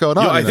 what's going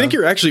on? I think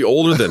you're actually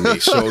older than me.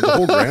 So the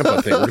whole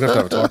grandpa thing, we're going to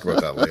have a talk about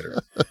that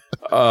later.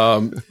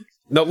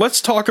 Now let's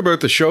talk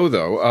about the show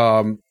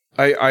though.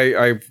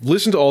 I've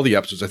listened to all the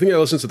episodes. I think I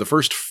listened to the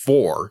first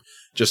 4,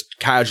 just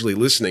casually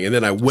listening. And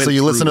then I went, so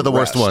you listen to the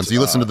worst ones.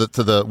 You listen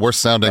to the worst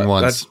sounding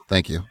ones.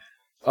 Thank you.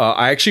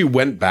 I actually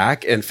went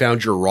back and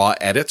found your raw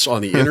edits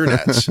on the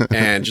internet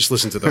and just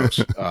listened to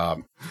those.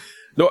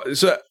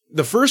 So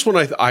the first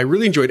one I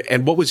really enjoyed.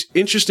 And what was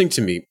interesting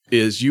to me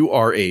is you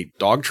are a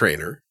dog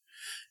trainer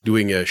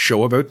doing a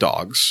show about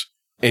dogs,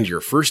 and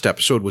your first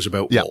episode was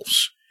about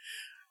wolves,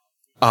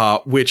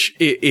 which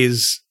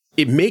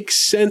it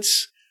makes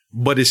sense,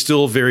 but is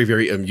still very,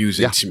 very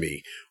amusing to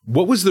me.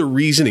 What was the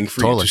reasoning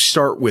for you to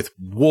start with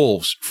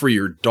wolves for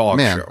your dog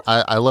show?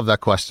 I love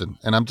that question.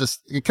 And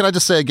can I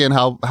just say again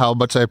how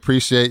much I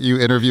appreciate you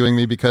interviewing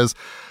me, because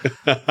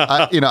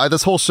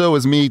this whole show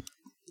is me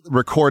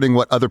recording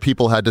what other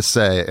people had to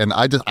say. And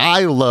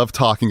I love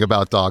talking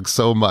about dogs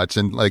so much.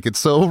 And like, it's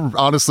so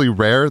honestly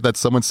rare that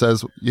someone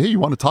says, hey, you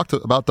want to talk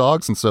about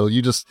dogs? And so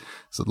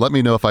so let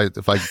me know if I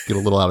get a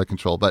little out of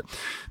control. But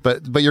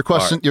your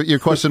question, your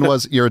question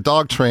was, you're a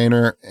dog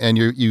trainer and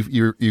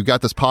you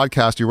got this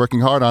podcast, you're working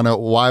hard on it.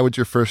 Why would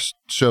your first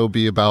show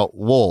be about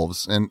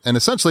wolves? And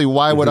essentially,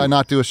 why would I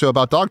not do a show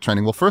about dog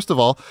training? Well, first of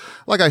all,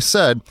 like I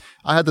said,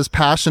 I had this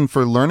passion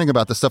for learning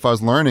about the stuff I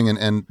was learning,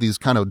 and these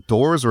kind of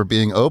doors were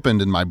being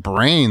opened in my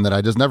brain that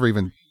I just never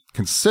even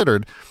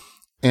considered.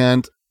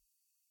 And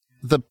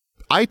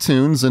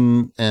iTunes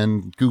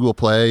and Google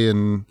Play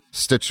and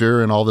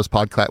Stitcher and all this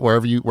podcast,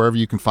 wherever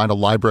you can find a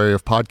library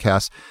of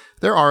podcasts,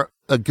 there are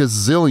a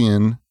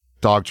gazillion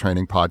dog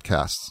training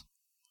podcasts.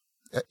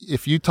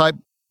 If you type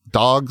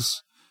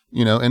dogs,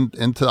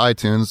 into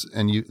iTunes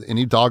and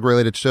any dog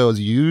related show is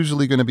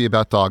usually going to be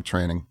about dog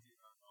training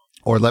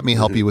or let me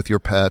help you with your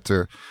pet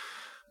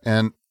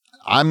and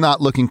I'm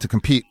not looking to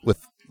compete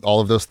with all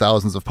of those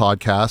thousands of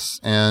podcasts.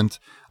 And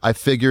I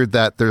figured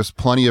that there's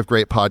plenty of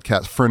great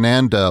podcasts.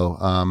 Fernando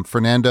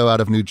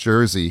out of New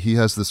Jersey, he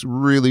has this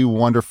really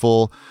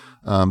wonderful,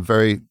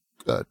 very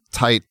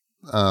tight,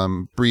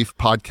 brief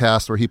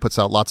podcast where he puts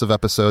out lots of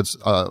episodes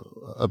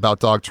about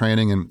dog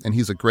training, and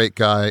he's a great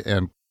guy.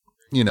 And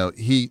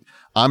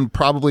I'm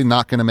probably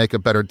not going to make a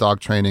better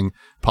dog training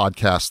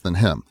podcast than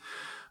him.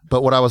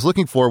 But what I was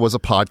looking for was a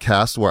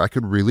podcast where I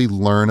could really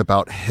learn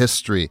about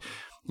history,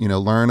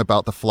 learn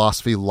about the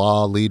philosophy,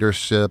 law,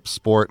 leadership,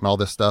 sport, and all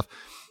this stuff.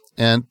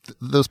 And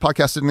those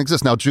podcasts didn't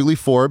exist. Now, Julie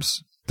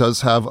Forbes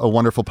does have a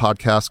wonderful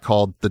podcast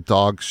called The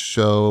Dog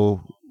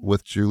Show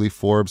with Julie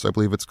Forbes, I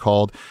believe it's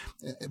called.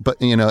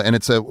 But, and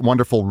it's a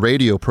wonderful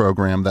radio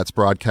program that's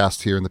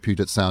broadcast here in the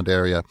Puget Sound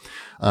area.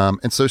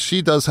 And so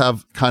she does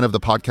have kind of the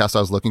podcast I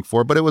was looking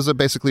for, but it was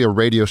basically a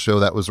radio show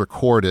that was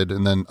recorded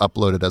and then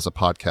uploaded as a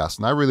podcast.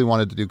 And I really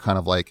wanted to do kind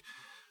of like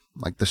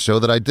the show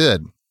that I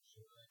did.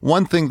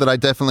 One thing that I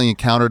definitely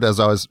encountered as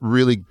I was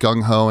really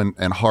gung-ho and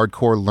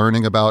hardcore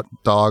learning about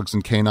dogs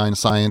and canine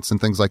science and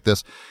things like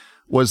this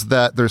was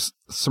that there's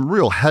some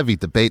real heavy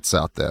debates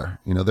out there.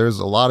 There's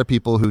a lot of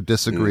people who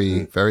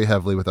disagree very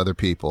heavily with other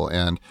people.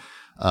 And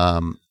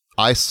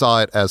I saw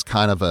it as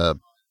kind of a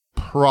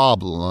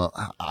problem.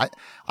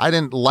 I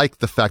didn't like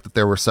the fact that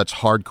there were such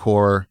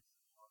hardcore,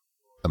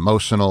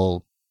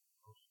 emotional,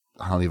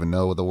 I don't even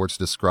know the words to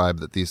describe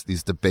that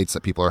these debates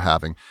that people are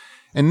having.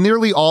 And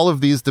nearly all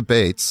of these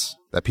debates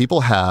that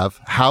people have,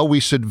 how we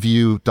should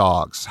view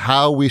dogs,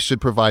 how we should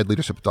provide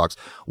leadership to dogs,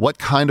 what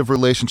kind of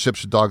relationship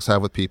should dogs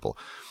have with people.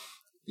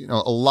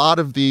 A lot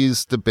of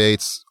these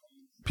debates,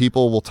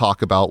 people will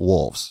talk about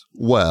wolves.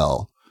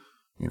 Well,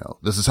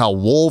 this is how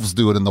wolves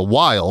do it in the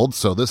wild.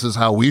 So this is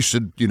how we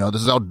should,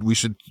 this is how we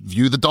should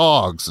view the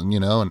dogs. And,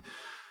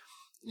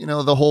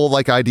 the whole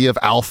idea of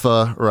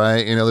alpha,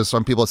 right? There's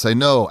some people that say,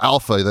 no,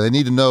 alpha, they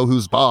need to know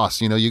who's boss.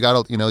 You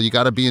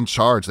gotta be in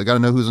charge. They gotta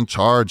know who's in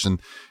charge.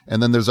 And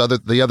then there's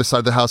the other side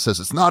of the house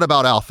says it's not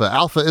about alpha.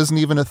 Alpha isn't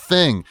even a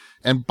thing.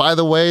 And by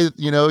the way,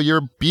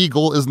 your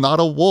beagle is not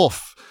a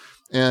wolf.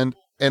 And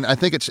I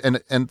think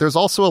and there's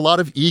also a lot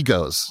of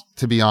egos,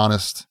 to be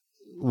honest,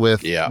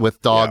 with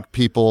dog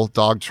people,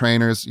 dog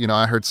trainers.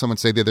 I heard someone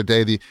say the other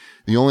day,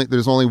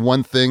 there's only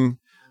one thing,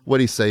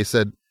 what'd he say? He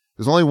said,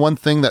 there's only one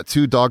thing that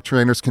two dog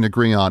trainers can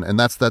agree on, and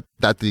that's that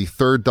the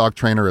third dog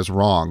trainer is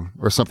wrong,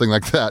 or something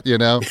like that,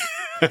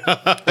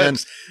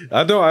 And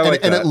I know I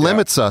like that. And it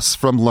limits us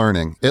from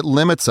learning. It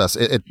limits us.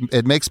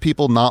 It makes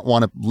people not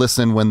want to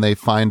listen when they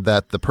find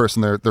that the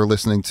person they're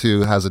listening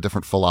to has a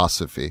different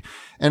philosophy.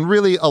 And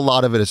really, a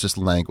lot of it is just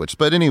language.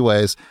 But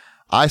anyways,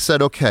 I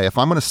said, okay, if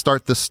I'm going to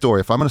start this story,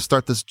 if I'm going to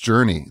start this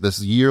journey,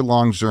 this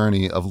year-long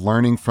journey of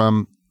learning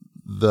from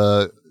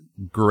the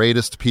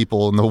greatest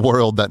people in the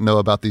world that know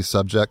about these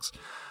subjects,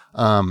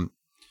 then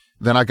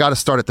I got to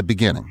start at the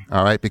beginning.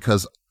 All right.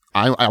 Because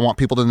I want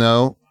people to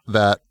know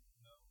that,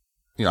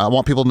 I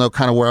want people to know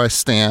kind of where I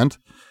stand,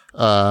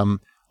 on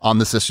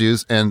this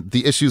issues, and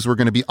the issues were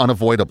going to be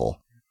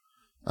unavoidable.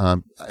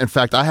 In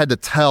fact, I had to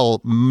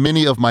tell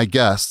many of my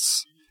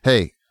guests,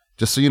 hey,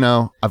 just so you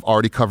know, I've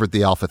already covered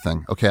the alpha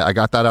thing. Okay. I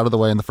got that out of the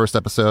way in the first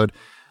episode.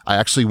 I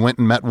actually went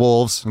and met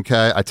wolves.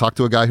 Okay. I talked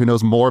to a guy who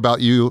knows more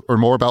about you or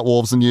more about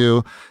wolves than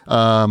you.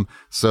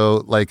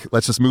 So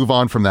let's just move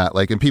on from that.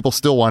 And people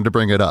still wanted to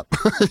bring it up,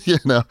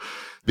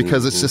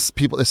 because it's just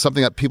it's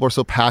something that people are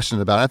so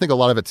passionate about. And I think a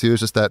lot of it too is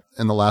just that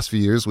in the last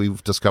few years,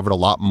 we've discovered a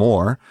lot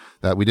more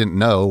that we didn't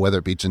know, whether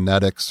it be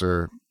genetics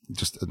or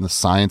just in the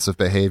science of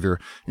behavior.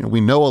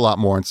 We know a lot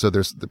more. And so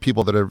there's the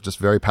people that are just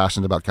very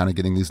passionate about kind of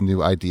getting these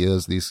new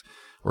ideas,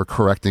 or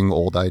correcting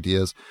old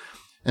ideas.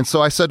 And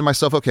so I said to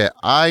myself, okay,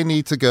 I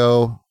need to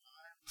go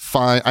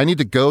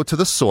to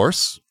the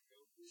source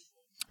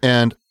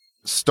and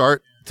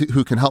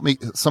who can help me,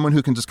 someone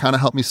who can just kind of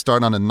help me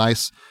start on a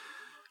nice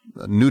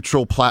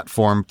neutral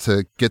platform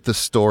to get this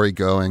story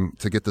going,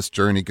 to get this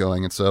journey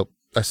going. And so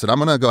I said,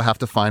 I'm going to have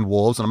to find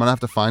wolves, and I'm going to have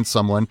to find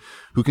someone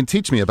who can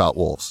teach me about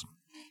wolves,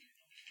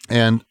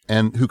 and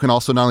who can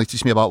also not only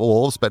teach me about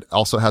wolves, but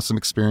also has some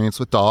experience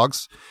with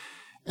dogs.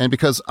 And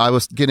because I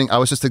was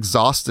just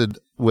exhausted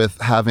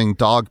with having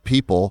dog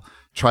people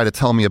try to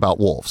tell me about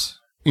wolves.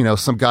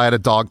 Some guy at a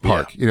dog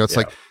park, it's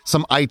like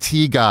some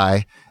IT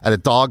guy at a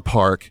dog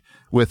park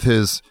with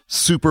his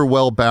super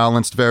well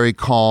balanced, very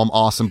calm,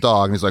 awesome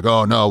dog. And he's like,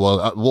 oh no,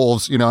 well,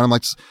 wolves, and I'm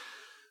like,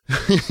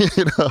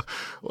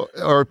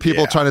 or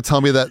people trying to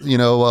tell me that,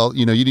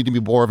 you need to be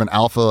more of an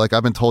alpha. Like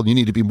I've been told you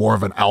need to be more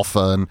of an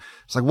alpha. And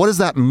it's like, what does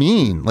that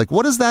mean?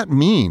 What does that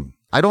mean?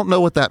 I don't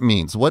know what that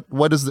means. What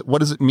does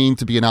it mean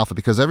to be an alpha?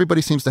 Because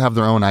everybody seems to have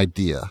their own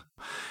idea,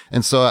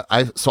 And so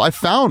I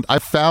found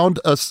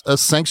a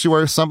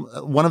sanctuary.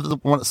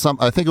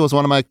 I think it was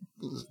one of my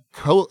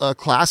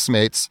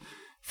classmates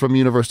from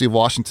University of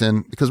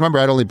Washington, because remember,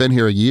 I'd only been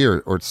here a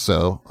year or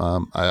so.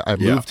 I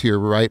moved here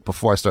right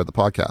before I started the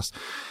podcast.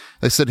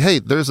 They said, hey,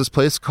 there's this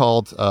place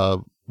called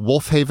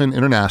Wolf Haven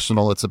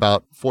International. It's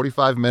about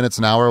 45 minutes,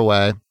 an hour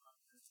away.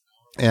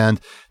 And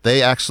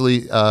they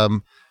actually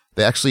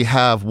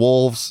have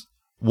wolves,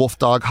 wolf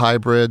dog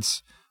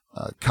hybrids,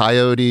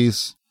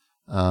 coyotes.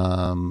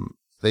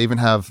 They even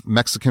have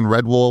Mexican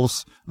red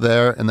wolves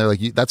there, and they're like,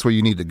 that's where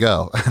you need to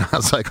go. And I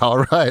was like, all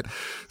right.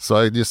 So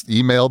I just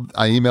emailed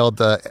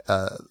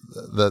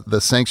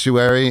the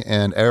sanctuary,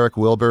 and Eric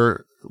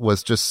Wilbur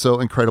was just so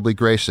incredibly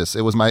gracious.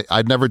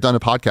 I'd never done a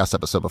podcast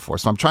episode before.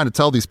 So I'm trying to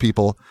tell these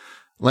people,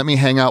 let me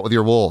hang out with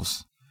your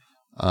wolves.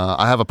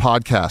 I have a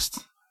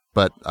podcast,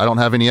 but I don't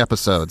have any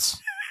episodes.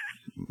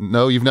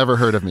 No, you've never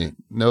heard of me.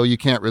 No, you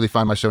can't really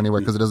find my show anywhere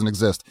because it doesn't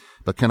exist.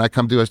 But can I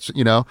come do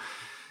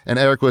And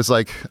Eric was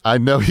like, I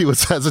know he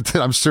was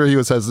hesitant. I'm sure he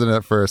was hesitant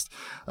at first.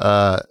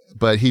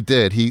 But he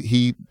did.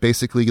 He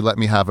basically let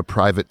me have a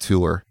private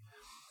tour.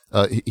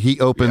 He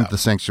opened the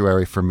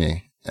sanctuary for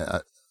me.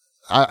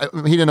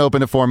 He didn't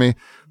open it for me,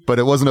 but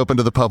it wasn't open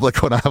to the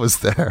public when I was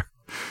there.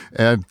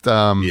 And,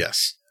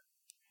 yes.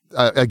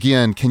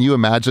 Again, can you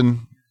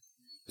imagine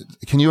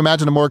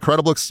a more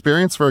incredible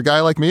experience for a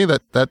guy like me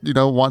that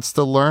wants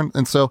to learn?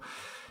 And so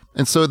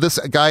this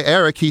guy,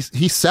 Eric,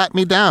 he sat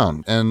me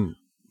down and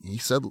he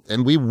said,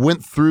 and we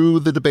went through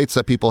the debates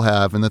that people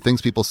have and the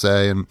things people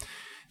say.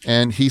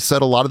 And he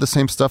said a lot of the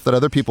same stuff that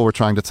other people were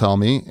trying to tell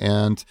me.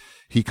 And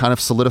he kind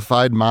of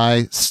solidified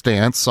my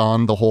stance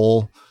on the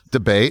whole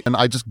debate. And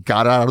I just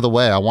got it out of the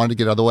way. I wanted to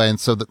get it out of the way. And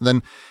so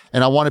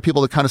and I wanted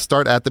people to kind of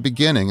start at the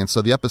beginning. And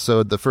so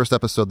the first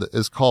episode that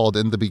is called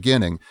In the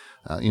Beginning,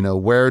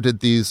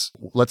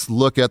 let's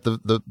look at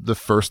the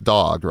first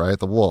dog, right?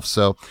 The wolf.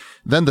 So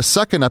then the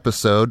second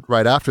episode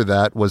right after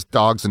that was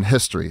dogs in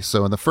history.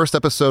 So in the first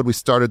episode, we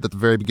started at the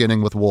very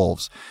beginning with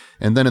wolves.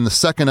 And then in the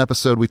second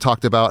episode, we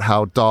talked about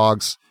how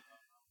dogs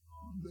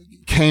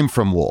came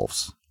from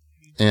wolves.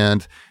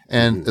 And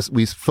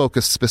we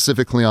focused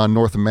specifically on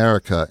North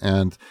America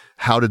and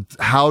how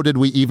did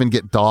we even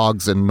get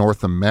dogs in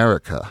North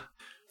America?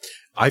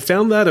 I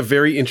found that a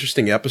very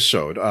interesting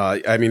episode.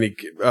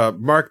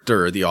 Mark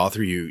Durr, the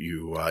author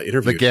you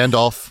interviewed, the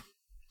Gandalf,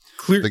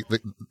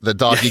 the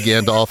doggy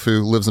Gandalf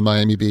who lives in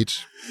Miami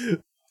Beach.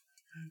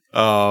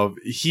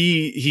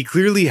 He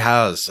clearly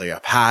has like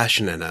a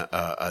passion and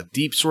a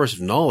deep source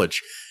of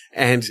knowledge,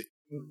 and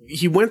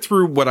he went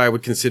through what I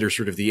would consider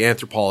sort of the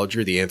anthropology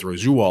or the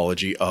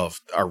anthrozoology of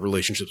our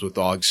relationships with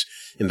dogs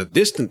in the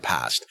distant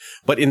past.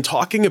 But in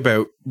talking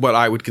about what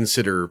I would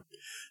consider,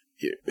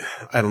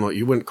 I don't know,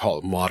 you wouldn't call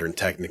it modern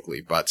technically,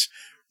 but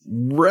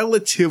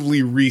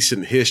relatively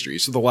recent history,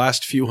 so the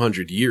last few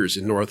hundred years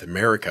in North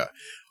America,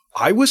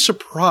 I was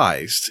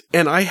surprised,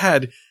 and I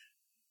had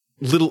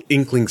little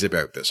inklings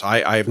about this.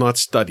 I have not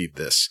studied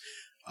this,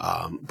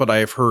 but I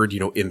have heard,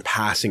 in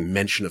passing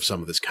mention of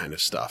some of this kind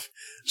of stuff.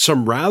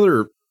 Some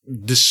rather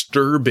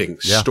disturbing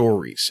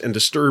stories and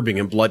disturbing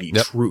and bloody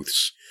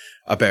truths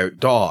about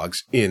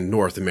dogs in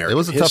North America. It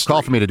was a tough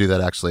call for me to do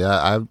that, actually.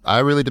 I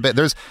really debate.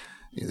 There's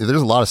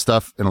a lot of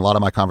stuff in a lot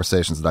of my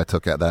conversations that I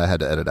took out that I had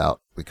to edit out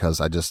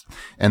because I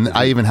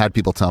even had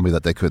people tell me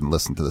that they couldn't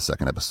listen to the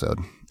second episode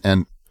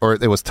or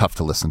it was tough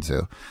to listen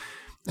to.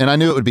 And I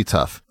knew it would be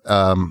tough.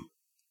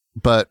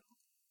 But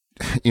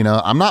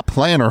I'm not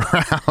playing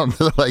around.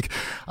 Like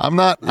I'm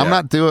not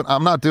doing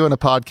a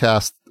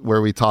podcast where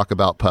we talk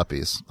about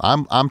puppies.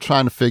 I'm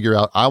trying to figure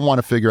out, I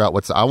want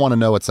to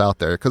know what's out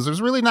there. Cause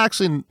there's really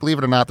actually, believe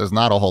it or not, there's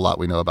not a whole lot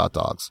we know about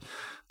dogs.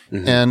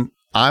 Mm-hmm. And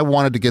I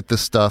wanted to get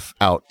this stuff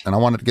out and I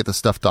wanted to get this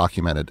stuff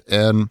documented.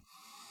 And,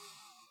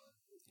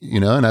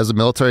 and as a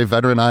military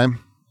veteran, I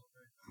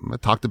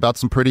talked about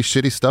some pretty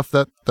shitty stuff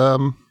that,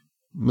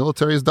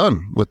 military has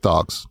done with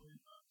dogs.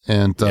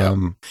 And,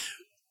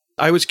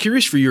 I was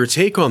curious for your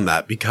take on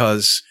that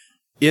because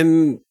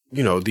in,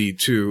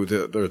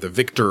 the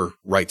Victor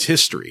writes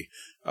history,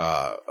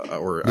 my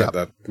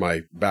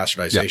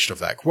bastardization of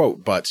that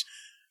quote. But,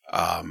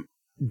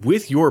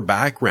 with your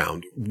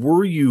background,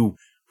 were you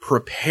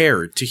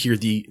prepared to hear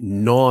the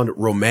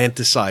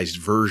non-romanticized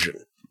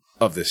version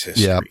of this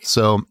history? Yeah.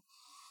 So,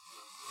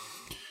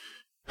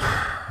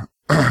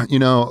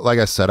 like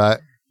I said, I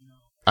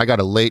got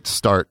a late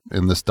start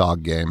in this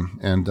dog game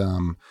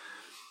and,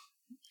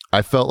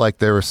 I felt like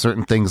there were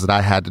certain things that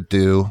I had to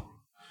do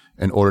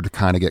in order to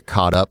kind of get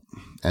caught up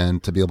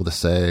and to be able to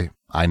say,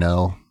 I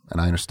know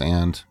and I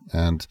understand.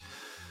 And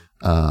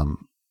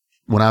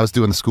when I was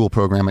doing the school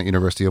program at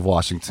University of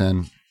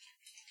Washington,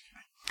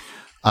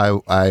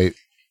 I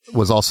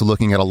was also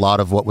looking at a lot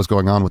of what was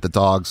going on with the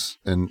dogs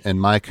in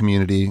my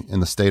community in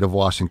the state of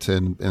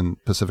Washington in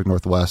Pacific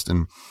Northwest.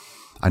 And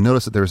I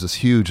noticed that there was this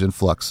huge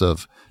influx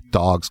of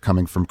dogs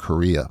coming from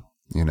Korea.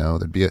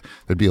 There'd be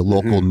a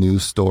local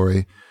news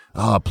story.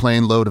 A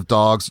plane load of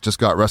dogs just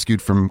got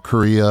rescued from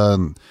Korea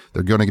and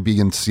they're going to be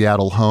in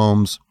Seattle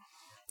homes.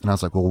 And I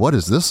was like, well, what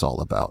is this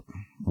all about?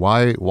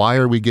 Why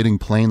are we getting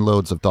plane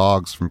loads of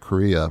dogs from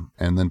Korea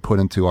and then put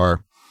into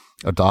our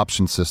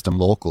adoption system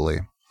locally?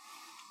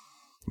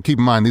 And keep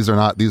in mind,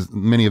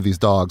 many of these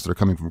dogs that are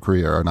coming from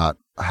Korea are not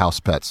house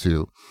pets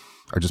who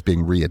are just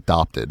being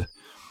readopted.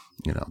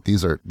 You know,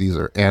 these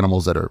are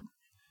animals that are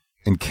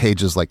in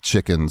cages like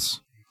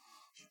chickens,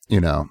 you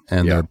know,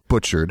 and they're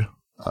butchered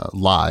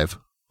live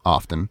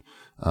often,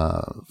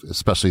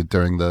 especially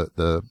during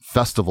the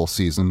festival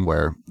season,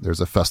 where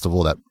there's a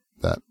festival that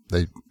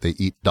they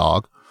eat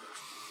dog.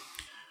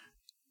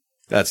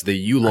 That's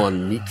the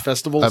Yulon Meat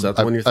Festival. Is that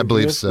the one you're thinking I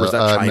believe of? so. Or is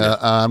that China?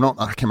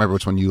 I can't remember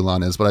which one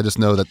Yulon is, but I just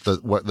know that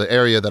the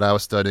area that I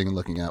was studying and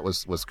looking at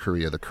was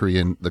Korea, the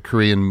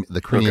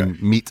Korean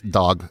meat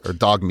dog or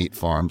dog meat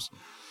farms.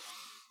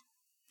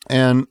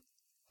 And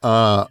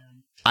I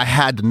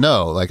had to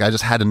know, I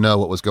just had to know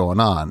what was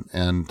going on.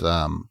 And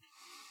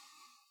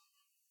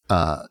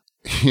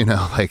you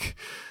know,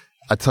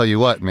 I tell you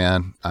what,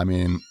 man, I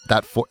mean,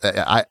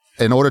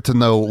 in order to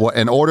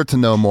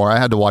know more, I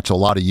had to watch a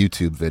lot of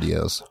YouTube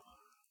videos.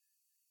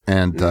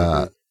 And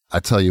I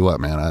tell you what,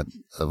 man,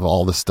 of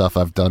all the stuff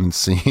I've done and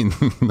seen,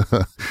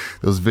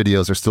 those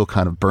videos are still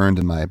kind of burned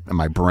in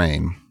my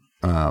brain.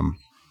 And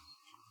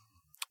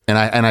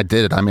I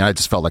did it. I mean, I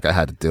just felt like I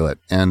had to do it.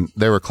 And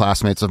there were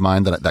classmates of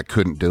mine that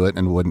couldn't do it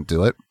and wouldn't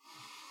do it.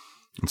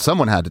 And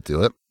someone had to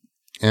do it.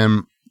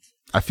 And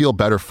I feel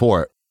better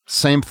for it.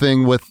 Same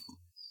thing with,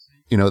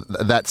 you know,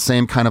 that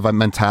same kind of a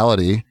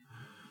mentality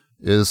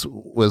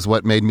was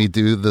what made me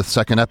do the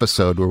second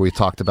episode where we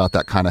talked about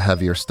that kind of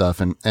heavier stuff.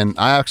 And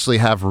I actually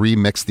have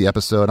remixed the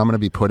episode. I'm going to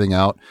be putting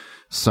out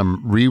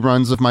some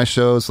reruns of my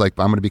shows. I'm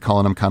going to be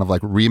calling them kind of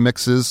like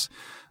remixes,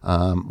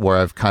 where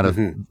I've kind of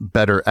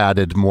better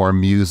added more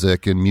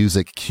music and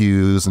music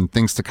cues and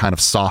things to kind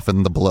of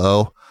soften the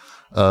blow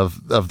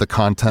of the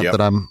content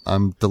that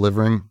I'm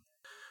delivering.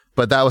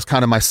 But that was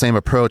kind of my same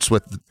approach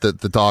with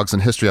the Dogs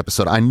in History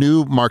episode. I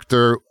knew Mark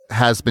Durr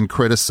has been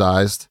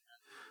criticized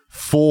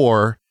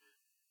for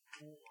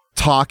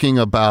talking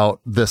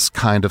about this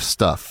kind of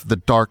stuff, the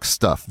dark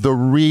stuff, the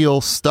real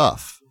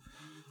stuff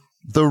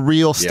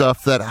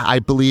that I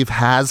believe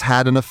has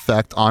had an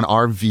effect on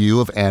our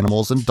view of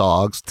animals and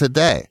dogs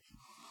today.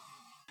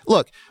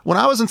 Look, when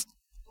I was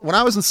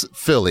in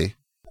Philly,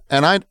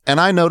 and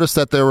I noticed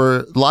that there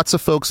were lots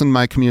of folks in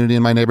my community,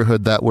 in my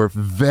neighborhood, that were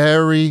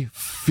very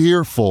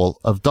fearful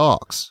of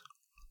dogs,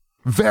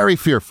 very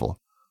fearful.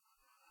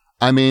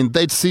 I mean,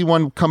 they'd see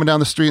one coming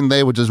down the street and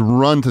they would just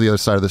run to the other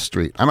side of the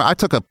street. I mean, I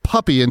took a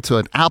puppy into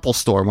an Apple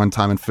store one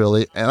time in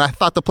Philly and I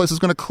thought the place was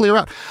going to clear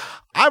out.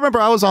 I remember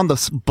I was on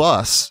the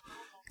bus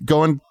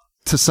going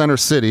to Center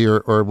City,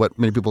 or what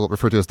many people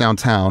refer to as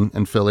downtown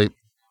in Philly,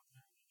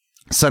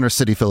 Center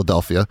City,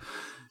 Philadelphia.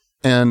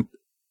 And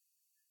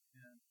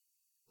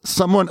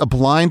a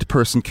blind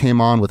person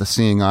came on with a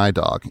seeing eye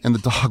dog, and the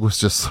dog was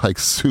just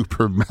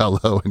super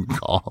mellow and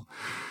calm.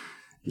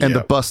 And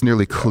the bus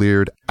nearly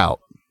cleared out.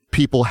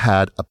 People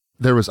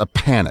there was a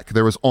panic.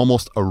 There was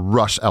almost a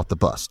rush out the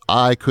bus.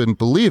 I couldn't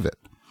believe it.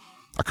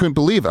 I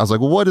was like,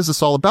 well, what is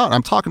this all about? And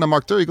I'm talking to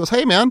Mark Durr. He goes,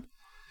 hey, man,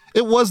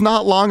 it was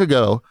not long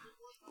ago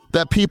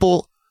that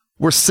people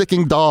were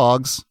sicking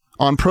dogs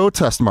on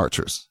protest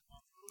marchers.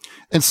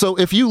 And so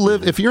if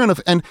you're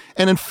in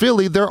in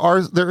Philly,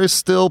 there is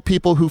still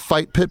people who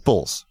fight pit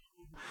bulls.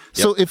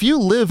 Yep. So if you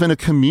live in a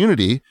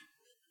community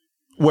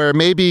where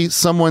maybe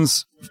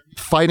someone's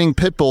fighting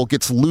pit bull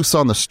gets loose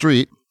on the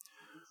street,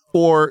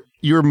 or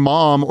your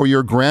mom or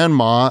your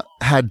grandma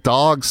had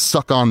dogs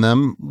suck on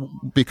them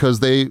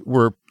because they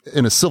were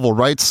in a civil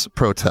rights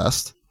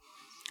protest,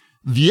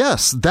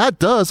 yes, that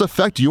does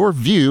affect your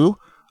view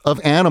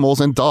of animals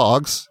and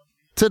dogs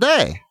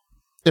today.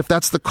 If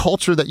that's the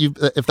culture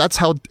if that's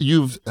how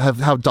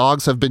how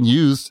dogs have been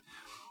used,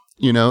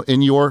 you know,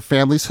 in your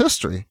family's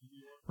history,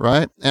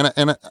 right?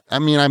 And I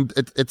mean,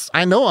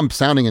 I know I'm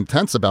sounding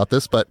intense about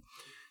this, but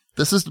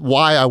this is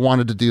why I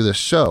wanted to do this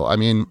show. I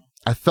mean,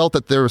 I felt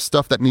that there was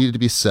stuff that needed to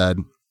be said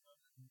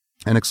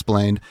and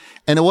explained,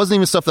 and it wasn't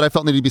even stuff that I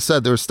felt needed to be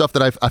said. There was stuff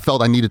that I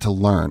felt I needed to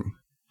learn,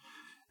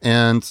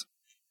 and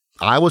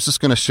I was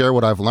just going to share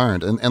what I've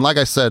learned. And like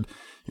I said,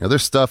 you know,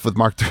 there's stuff with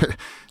Mark Durr,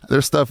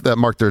 there's stuff that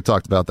Mark Durr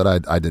talked about that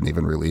I didn't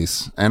even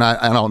release, and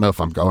I don't know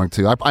if I'm going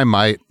to. I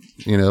might,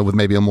 you know, with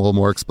maybe a little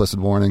more explicit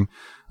warning.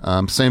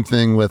 Same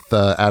thing with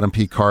Adam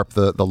P. Karp,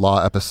 the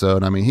law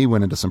episode. I mean, he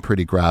went into some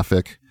pretty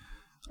graphic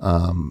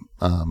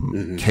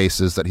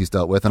cases that he's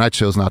dealt with, and I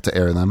chose not to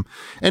air them.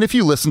 And if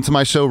you listen to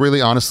my show,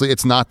 really honestly,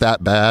 it's not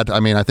that bad. I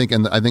mean, I think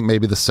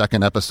maybe the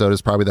second episode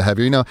is probably the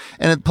heavier, you know,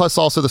 and plus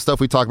also the stuff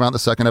we talked about in the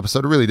second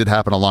episode really did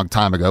happen a long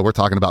time ago. We're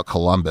talking about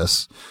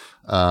Columbus,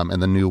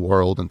 and the New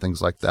World and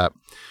things like that.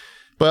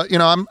 But, you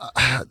know,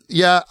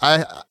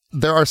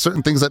 there are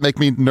certain things that make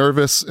me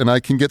nervous and I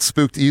can get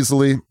spooked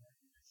easily.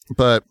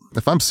 But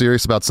if I'm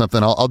serious about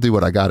something, I'll do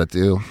what I got to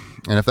do.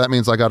 And if that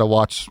means I got to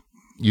watch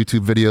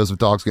YouTube videos of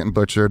dogs getting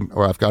butchered,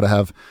 or I've got to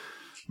have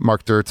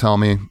Mark Durr tell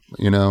me,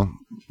 you know,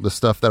 the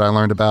stuff that I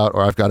learned about,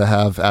 or I've got to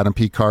have Adam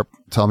P. Karp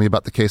tell me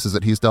about the cases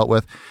that he's dealt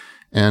with,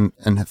 And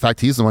in fact,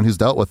 he's the one who's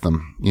dealt with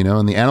them,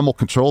 and the animal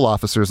control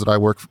officers that I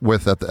work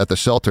with at the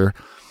shelter,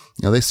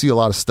 they see a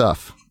lot of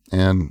stuff,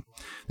 and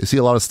they see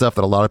a lot of stuff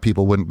that a lot of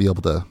people wouldn't be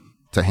able to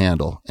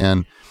handle.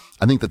 And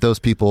I think that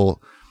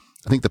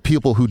the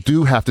people who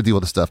do have to deal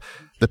with the stuff,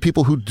 the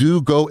people who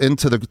do go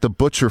into the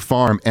butcher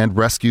farm and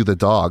rescue the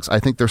dogs, I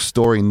think their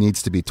story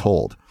needs to be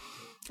told.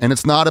 And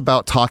it's not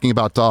about talking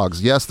about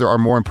dogs. Yes, there are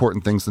more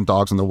important things than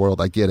dogs in the world.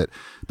 I get it.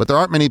 But there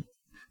aren't many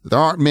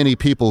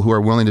people who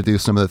are willing to do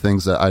some of the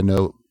things that I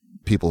know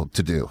people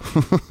to do,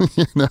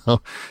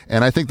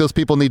 and I think those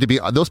people need to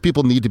be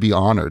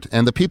honored.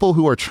 And the people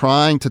who are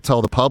trying to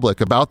tell the public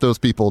about those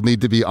people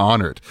need to be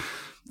honored.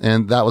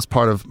 And that was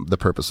part of the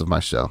purpose of my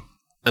show.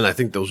 And I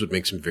think those would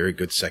make some very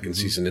good second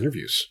season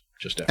interviews.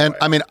 Just FYI. And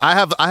I mean, I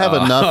have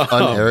enough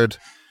unaired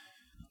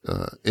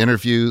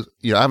interviews.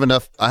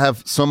 I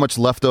have so much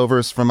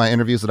leftovers from my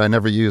interviews that I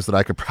never use that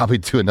I could probably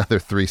do another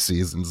 3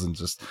 seasons and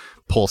just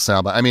pull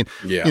sound. I mean,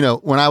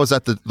 when I was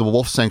at the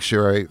Wolf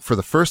Sanctuary for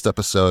the first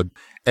episode,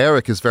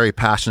 Eric is very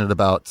passionate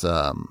about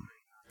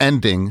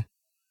ending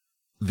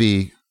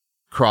the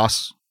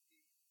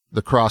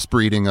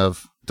crossbreeding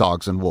of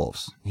dogs and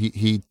wolves.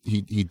 He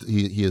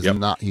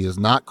is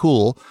not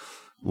cool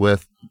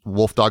with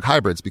wolf dog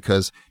hybrids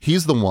because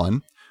he's the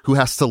one who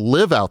has to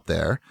live out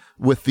there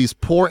with these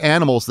poor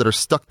animals that are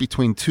stuck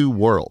between two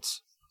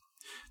worlds.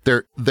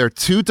 They're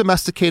too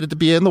domesticated to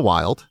be in the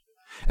wild,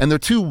 and they're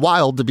too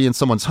wild to be in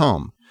someone's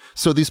home.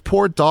 So these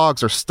poor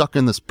dogs are stuck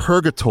in this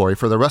purgatory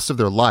for the rest of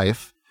their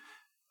life,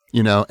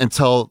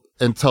 until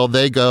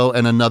they go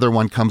and another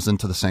one comes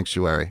into the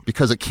sanctuary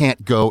because it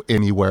can't go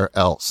anywhere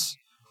else.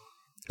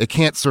 It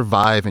can't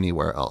survive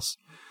anywhere else,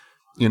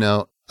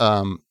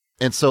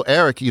 And so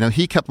Eric,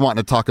 he kept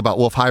wanting to talk about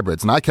wolf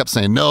hybrids, and I kept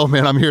saying, no,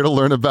 man, I'm here to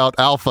learn about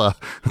alpha.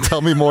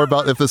 Tell me more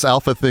about if this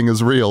alpha thing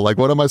is real. Like,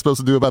 what am I supposed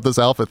to do about this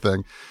alpha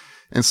thing?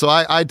 And so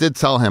I did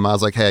tell him, I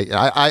was like, hey,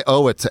 I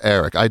owe it to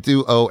Eric. I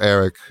do owe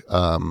Eric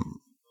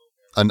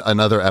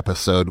another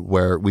episode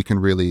where we can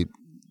really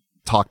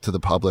talk to the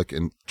public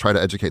and try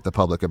to educate the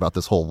public about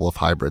this whole wolf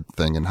hybrid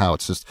thing and how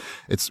it's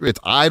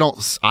I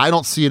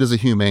don't see it as a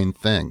humane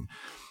thing.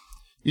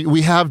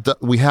 We have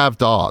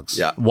dogs.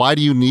 Yeah. Why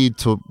do you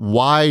need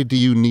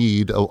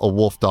a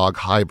wolf dog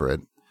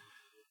hybrid?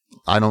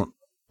 I don't.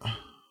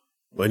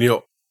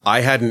 Well,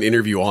 I had an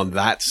interview on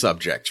that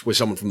subject with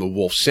someone from the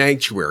Wolf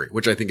Sanctuary,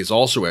 which I think is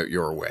also out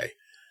your way,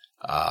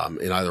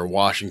 in either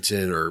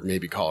Washington or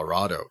maybe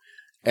Colorado.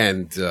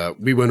 And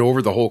we went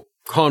over the whole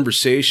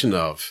conversation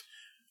of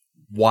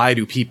why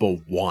do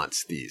people want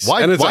these?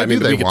 Why do they we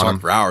could want talk them?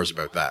 for hours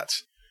about that.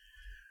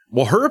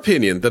 Well, her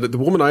opinion, that the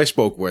woman I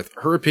spoke with,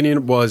 her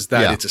opinion was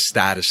that it's a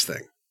status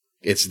thing.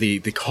 It's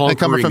the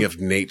conquering of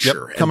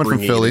nature and coming from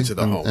bringing Philly it into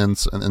the home. and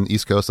the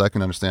East Coast, I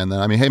can understand that.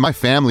 I mean, hey, my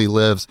family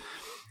lives,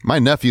 my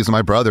nephews and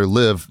my brother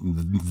live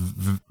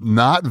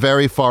not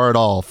very far at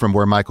all from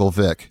where Michael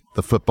Vick,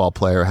 the football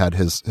player, had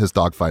his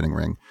dogfighting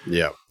ring.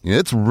 Yeah.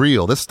 It's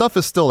real. This stuff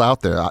is still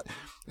out there.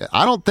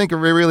 I don't think it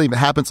really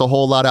happens a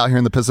whole lot out here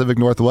in the Pacific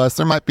Northwest.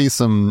 There might be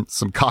some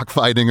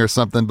cockfighting or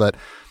something, but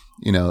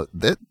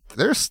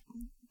there's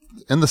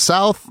in the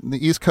South,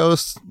 the East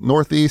Coast,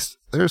 Northeast,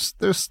 there's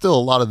still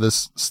a lot of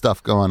this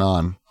stuff going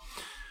on.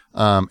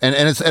 And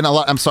a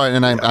lot, I'm sorry,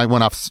 and I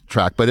went off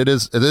track, but it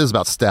is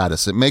about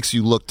status. It makes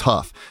you look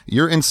tough.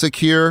 You're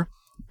insecure,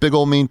 big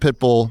old mean pit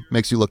bull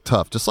makes you look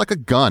tough, just like a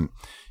gun.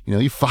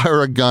 You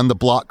fire a gun, the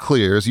block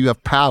clears, you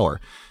have power.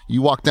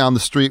 You walk down the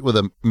street with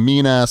a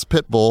mean ass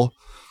pit bull,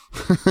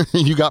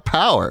 you got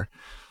power.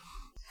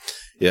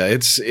 Yeah,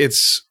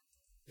 it's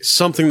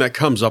something that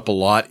comes up a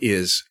lot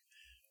is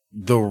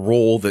the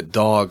role that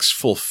dogs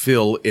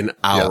fulfill in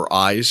our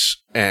eyes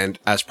and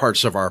as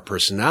parts of our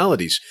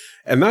personalities.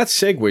 And that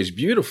segues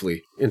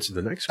beautifully into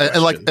the next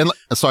question. And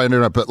sorry to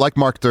interrupt, but like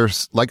Mark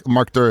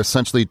Durr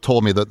essentially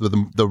told me that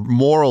the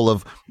moral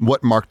of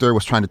what Mark Durr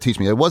was trying to teach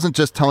me, it wasn't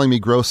just telling me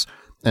gross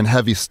and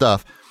heavy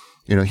stuff.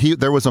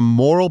 There was a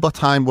moral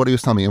behind what he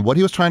was telling me. And what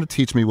he was trying to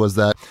teach me was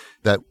that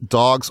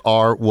dogs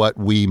are what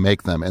we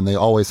make them, and they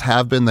always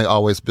have been, they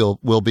always will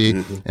be.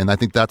 Mm-hmm. And I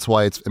think that's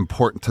why it's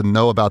important to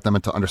know about them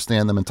and to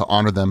understand them and to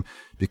honor them,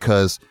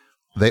 because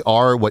they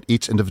are what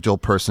each individual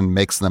person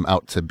makes them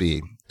out to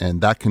be. And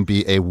that can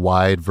be a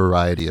wide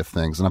variety of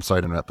things. And I'm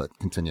sorry to interrupt, but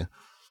continue.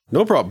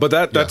 No problem.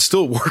 But that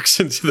still works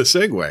into the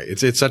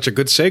segue. It's such a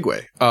good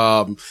segue.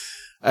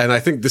 And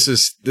I think this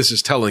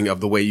is telling of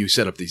the way you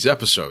set up these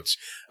episodes.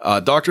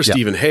 Dr.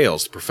 Stephen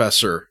Hales, the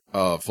professor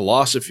of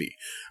philosophy,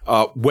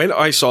 when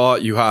I saw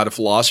you had a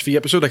philosophy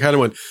episode, I kind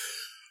of went,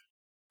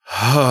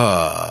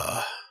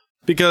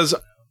 because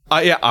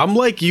I'm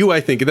like you, I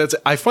think, and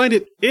I find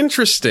it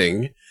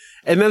interesting.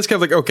 And then it's kind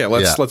of like, okay,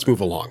 let's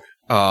move along.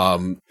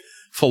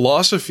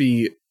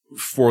 Philosophy,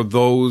 for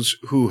those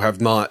who have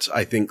not,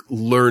 I think,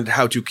 learned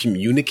how to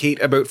communicate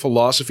about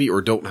philosophy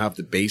or don't have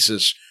the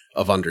basis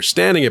of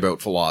understanding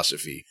about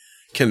philosophy,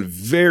 can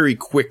very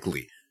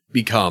quickly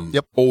become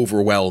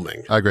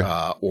overwhelming I agree.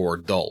 Or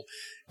dull.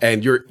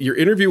 And your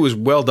interview was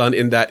well done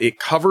in that it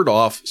covered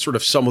off sort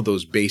of some of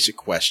those basic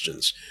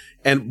questions.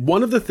 And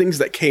one of the things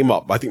that came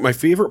up, I think my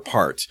favorite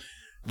part,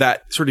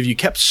 that sort of you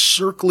kept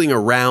circling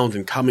around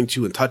and coming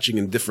to and touching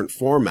in different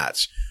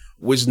formats,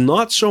 was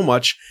not so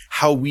much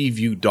how we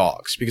view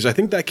dogs, because I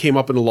think that came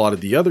up in a lot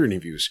of the other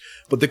interviews,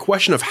 but the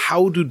question of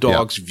how do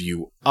dogs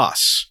view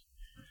us?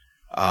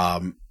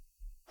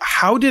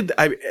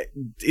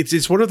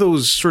 It's one of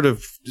those sort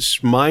of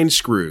mind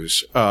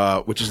screws,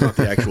 which is not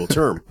the actual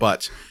term,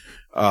 but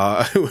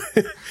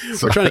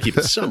we're trying to keep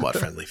it somewhat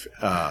friendly.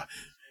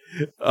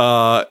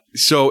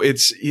 So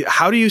it's,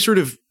 how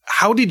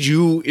did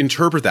you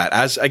interpret that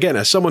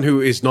as someone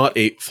who is not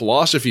a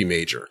philosophy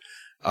major?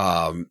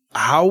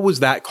 How was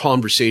that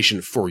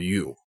conversation for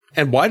you?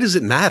 And why does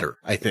it matter?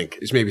 I think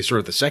is maybe sort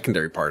of the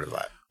secondary part of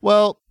that.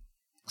 Well,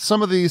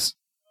 some of these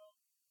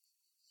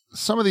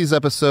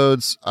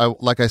episodes,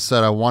 like I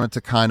said, I wanted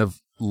to kind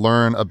of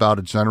learn about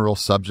a general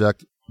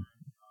subject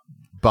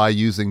by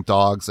using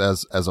dogs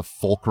as a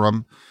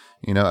fulcrum,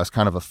 as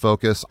kind of a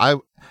focus.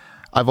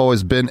 I've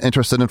always been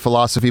interested in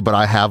philosophy, but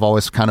I have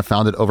always kind of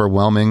found it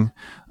overwhelming.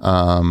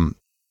 It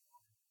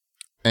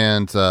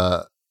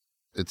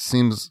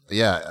seems,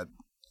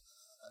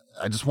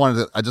 I just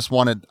wanted,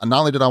 not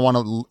only did I want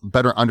to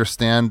better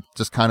understand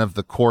just kind of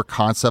the core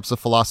concepts of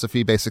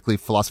philosophy, basically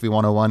Philosophy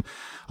 101,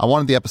 I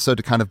wanted the episode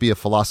to kind of be a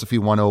Philosophy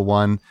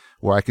 101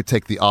 where I could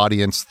take the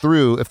audience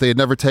through, if they had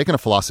never taken a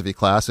philosophy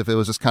class, if it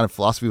was just kind of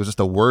philosophy was just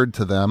a word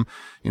to them,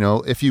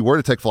 if you were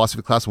to take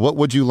philosophy class, what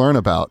would you learn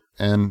about?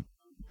 And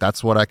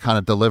that's what I kind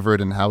of delivered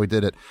and how we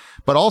did it.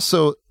 But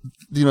also,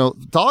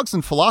 dogs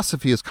and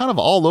philosophy is kind of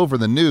all over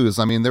the news.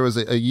 I mean, there was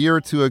a year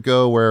or two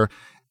ago where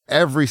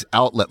every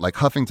outlet, like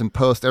Huffington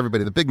Post,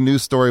 everybody, the big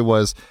news story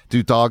was,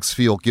 do dogs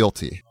feel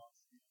guilty?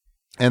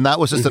 And that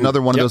was just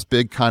another one of those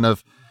big kind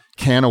of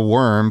can of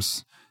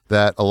worms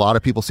that a lot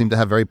of people seem to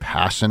have very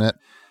passionate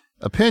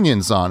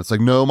opinions on. It's like,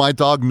 no, my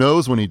dog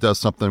knows when he does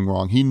something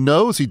wrong. He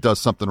knows he does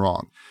something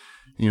wrong.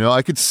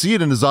 I could see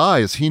it in his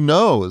eyes. He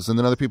knows. And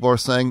then other people are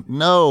saying,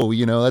 no,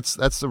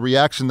 that's a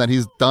reaction that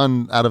he's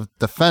done out of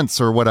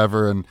defense or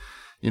whatever. And,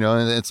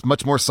 and it's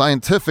much more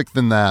scientific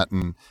than that.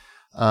 And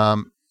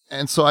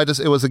so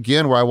it was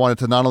again where I wanted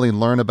to not only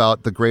learn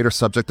about the greater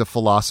subject of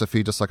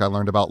philosophy, just like I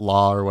learned about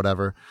law or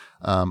whatever.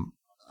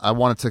 I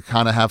wanted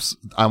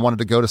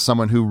to go to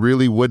someone who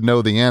really would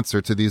know the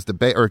answer to these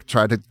debates, or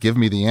try to give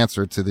me the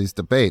answer to these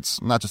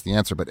debates. Not just the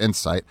answer, but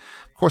insight.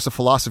 Of course, a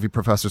philosophy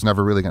professor is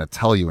never really going to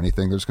tell you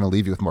anything. They're just going to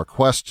leave you with more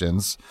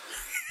questions,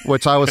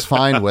 which I was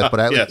fine with, but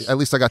at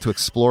least I got to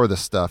explore this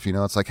stuff.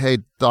 It's like, hey,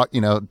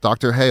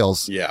 Dr.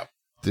 Hales. Yeah.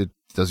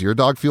 Does your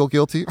dog feel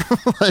guilty?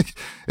 Like,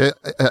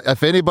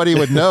 if anybody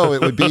would know,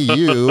 it would be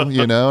you,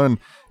 and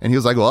he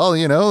was like,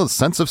 well,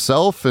 sense of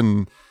self,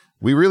 and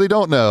we really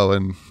don't know.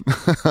 And,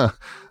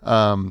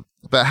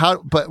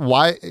 but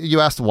why, you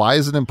asked, why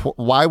is it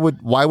important?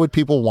 Why would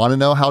people want to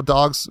know how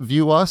dogs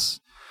view us?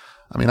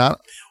 I mean,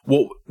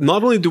 well,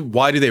 not only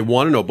why do they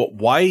want to know, but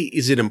why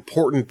is it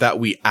important that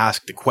we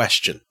ask the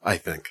question, I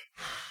think?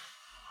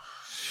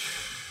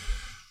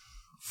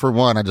 For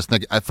one, I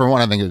think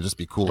it would just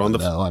be cool to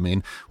know. I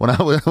mean, when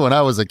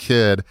I was a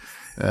kid,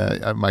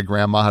 my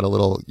grandma had a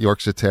little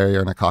Yorkshire Terrier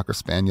and a Cocker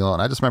Spaniel, and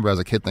I just remember as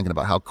a kid thinking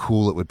about how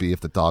cool it would be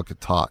if the dog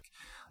could talk.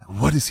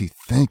 Like, what is he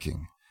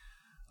thinking?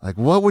 Like,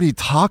 what would he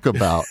talk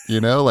about?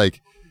 Like,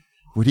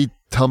 would he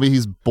tell me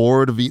he's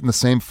bored of eating the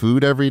same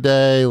food every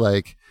day?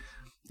 Like,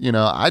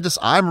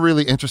 I'm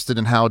really interested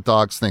in how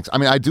dogs think. I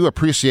mean, I do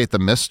appreciate the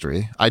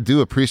mystery. I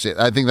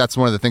think that's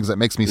one of the things that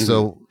makes me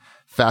so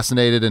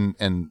fascinated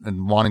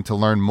and wanting to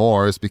learn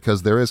more, is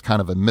because there is kind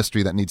of a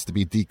mystery that needs to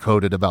be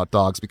decoded about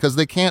dogs, because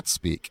they can't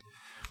speak.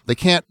 They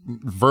can't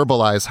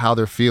verbalize how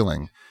they're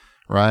feeling,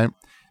 right?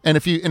 And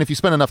if you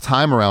spend enough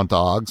time around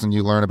dogs and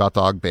you learn about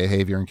dog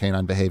behavior and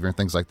canine behavior and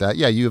things like that,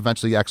 you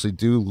eventually actually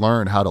do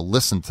learn how to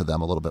listen to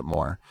them a little bit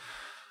more.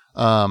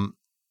 But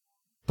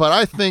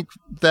I think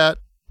that,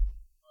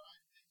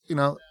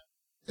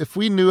 if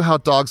we knew how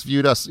dogs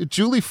viewed us,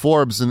 Julie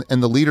Forbes in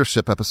the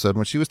leadership episode,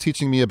 when she was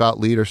teaching me about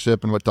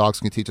leadership and what dogs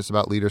can teach us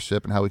about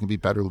leadership and how we can be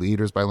better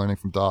leaders by learning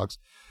from dogs,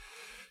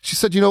 she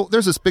said,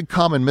 there's this big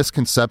common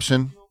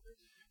misconception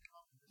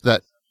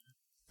that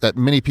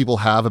many people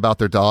have about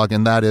their dog,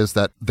 and that is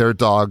that their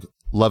dog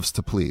loves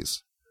to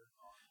please.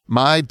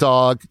 My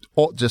dog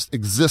just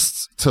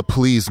exists to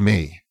please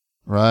me,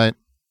 right?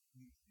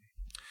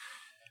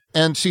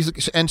 And she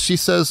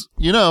says,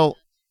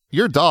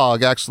 your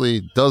dog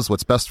actually does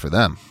what's best for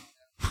them.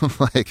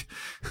 Like,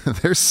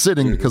 they're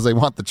sitting because they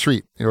want the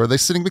treat, or they're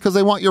sitting because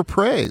they want your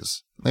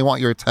praise. They want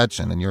your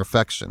attention and your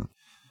affection,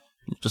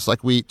 just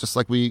like we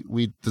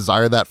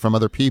desire that from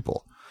other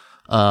people.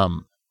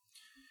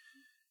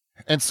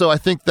 And so I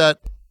think that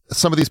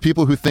some of these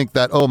people who think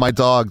that, my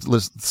dog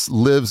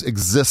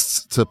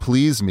exists to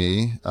please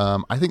me,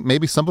 I think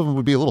maybe some of them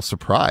would be a little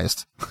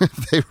surprised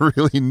if they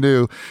really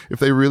knew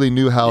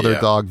how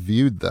their dog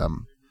viewed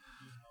them.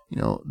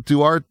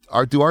 Do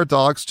our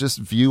dogs just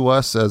view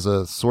us as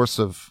a source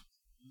of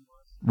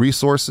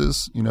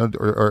resources,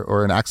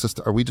 or an access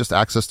to, are we just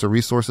access to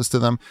resources to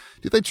them?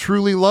 Do they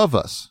truly love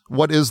us?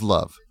 What is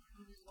love?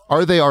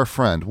 Are they our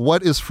friend?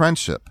 What is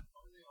friendship?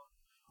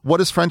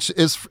 What is friendship?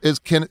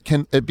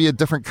 Can it be a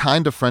different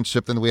kind of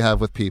friendship than we have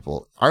with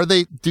people?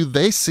 Do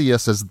they see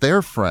us as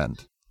their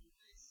friend?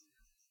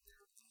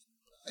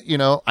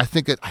 I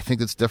think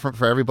it's different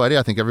for everybody.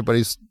 I think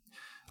everybody's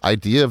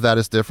idea of that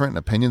is different and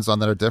opinions on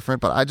that are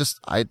different. But I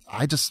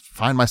just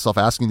find myself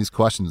asking these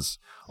questions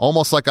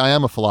almost like I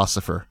am a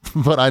philosopher,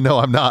 but I know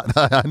I'm not.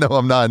 I know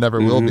I'm not. I never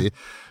will be.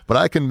 But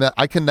I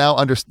can now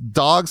understand.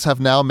 Dogs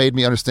have now made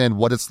me understand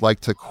what it's like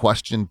to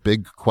question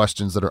big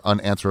questions that are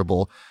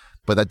unanswerable,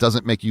 but that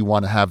doesn't make you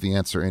want to have the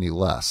answer any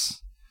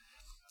less.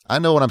 I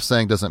know what I'm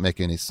saying doesn't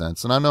make any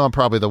sense, and I know I'm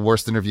probably the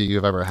worst interview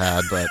you've ever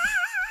had, but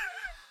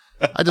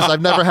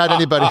I've never had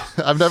anybody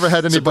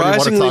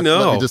want to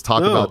let me just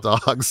talk about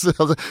dogs.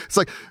 It's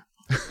like,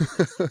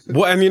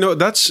 well, and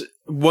that's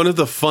one of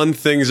the fun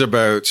things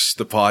about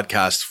the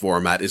podcast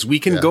format is we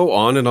can go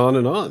on and on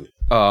and on.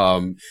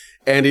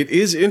 And it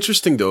is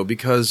interesting though,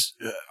 because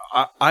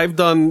I've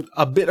done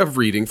a bit of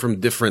reading from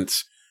different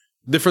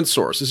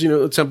sources.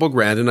 Temple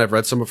Grandin, I've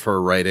read some of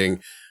her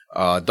writing.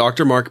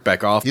 Dr. Mark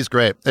Bekoff. He's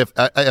great.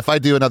 If I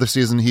do another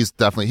season, he's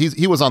definitely,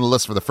 he was on the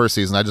list for the first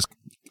season.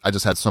 I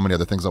just had so many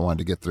other things I wanted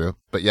to get through.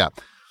 But yeah,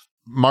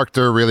 Mark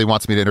Durr really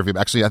wants me to interview him.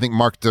 Actually, I think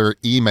Mark Durr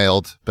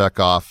emailed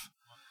Bekoff.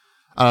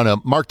 I don't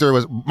know. Mark Durr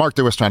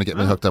was trying to get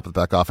me hooked up with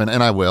Bekoff, and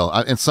I will.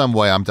 In some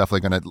way, I'm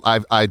definitely going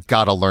to, I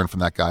got to learn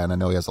from that guy, and I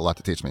know he has a lot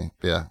to teach me.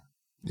 Yeah.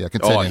 Yeah,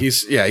 continue. Oh,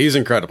 he's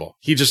incredible.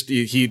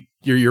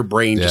 Your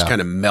brain just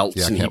kind of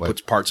melts and he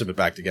puts parts of it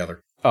back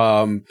together.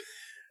 And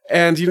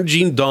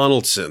Gene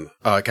Donaldson,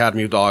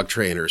 Academy of Dog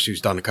Trainers,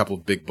 who's done a couple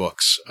of big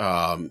books.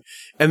 And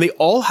they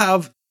all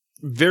have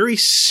very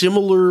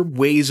similar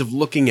ways of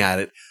looking at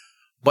it,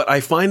 but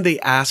I find they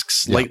ask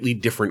slightly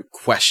different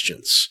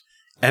questions.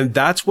 And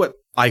that's what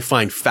I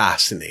find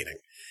fascinating,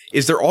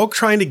 is they're all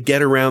trying to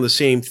get around the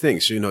same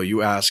thing. So,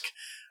 you ask,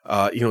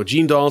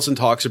 Gene Donaldson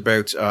talks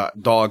about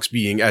dogs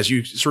being, as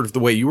you sort of the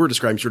way you were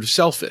describing, sort of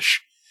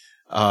selfish.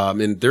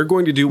 And they're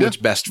going to do what's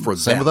best for them.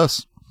 Same with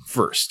us.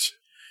 First.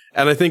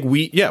 And I think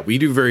we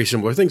do very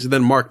similar things. And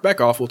then Mark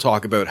Bekoff will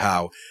talk about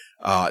how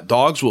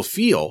dogs will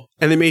feel,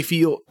 and they may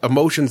feel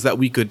emotions that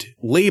we could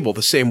label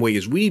the same way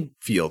as we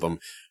feel them,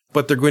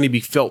 but they're going to be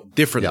felt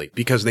differently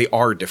because they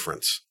are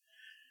different.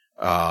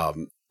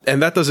 And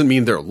that doesn't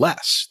mean they're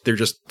less. They're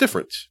just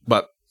different.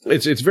 But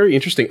it's very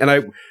interesting. And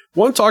I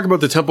want to talk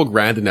about the Temple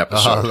Grandin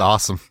episode. Oh,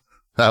 awesome.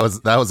 That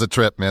was a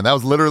trip, man. That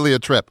was literally a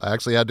trip. I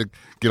actually had to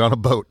get on a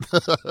boat.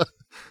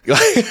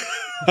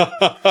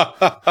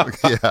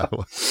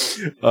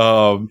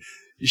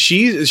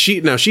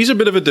 She's a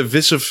bit of a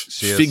divisive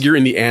figure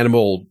in the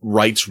animal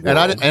rights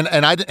world.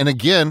 And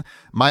again,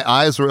 my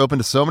eyes were open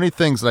to so many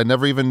things that I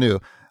never even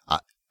knew.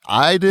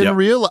 I didn't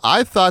realize.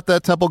 I thought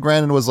that Temple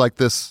Grandin was like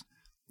this,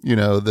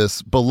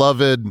 this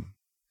beloved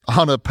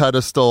on a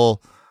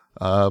pedestal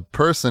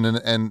person,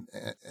 and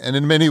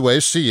in many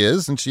ways she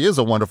is, and she is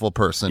a wonderful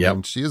person,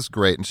 and she is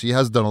great, and she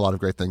has done a lot of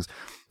great things.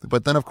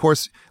 But then, of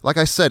course, like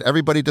I said,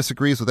 everybody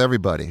disagrees with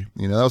everybody.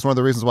 That was one of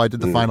the reasons why I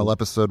did the final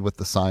episode with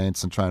the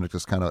science and trying to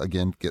just kind of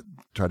again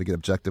try to get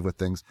objective with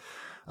things.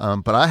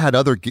 But I had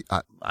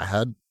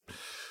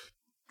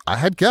I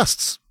had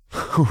guests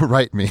who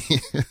write me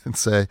and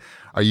say,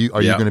 "Are you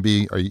going to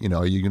be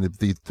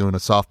doing a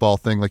softball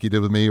thing like you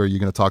did with me, or are you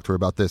going to talk to her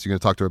about this? You're going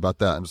to talk to her about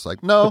that?" I'm just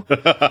like, "No,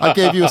 I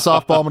gave you a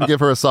softball. I'm going to give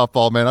her a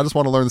softball, man. I just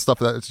want to learn the stuff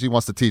that she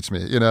wants to teach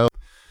me,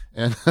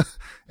 And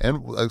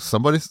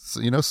somebody,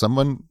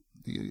 someone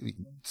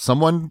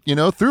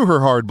threw her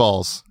hard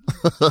balls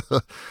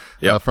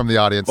from the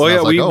audience. Oh, and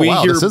I was like,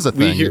 wow, this is a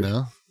thing,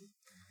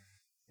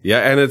 Yeah,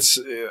 and it's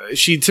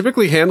she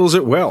typically handles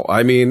it well.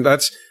 I mean,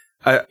 that's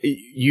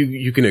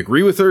you can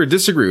agree with her or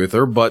disagree with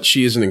her, but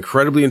she is an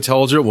incredibly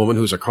intelligent woman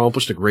who's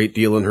accomplished a great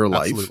deal in her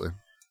life. Absolutely.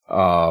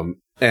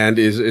 And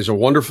is a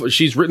wonderful.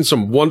 She's written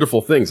some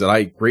wonderful things that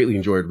I greatly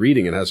enjoyed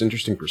reading and has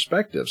interesting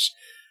perspectives.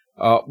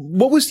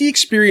 What was the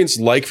experience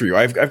like for you?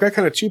 I've got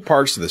kind of two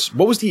parts to this.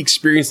 What was the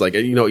experience like?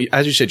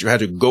 As you said, you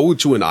had to go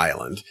to an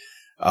island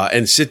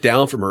and sit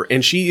down from her,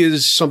 and she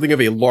is something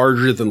of a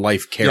larger than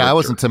life character. Yeah, I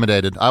was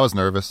intimidated. I was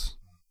nervous.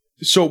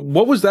 So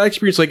what was that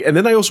experience like? And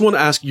then I also want to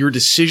ask your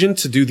decision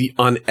to do the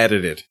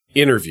unedited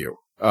interview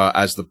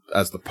as the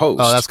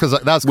post. Oh, that's because I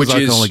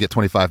can only get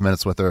 25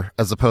 minutes with her,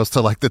 as opposed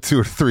to like the 2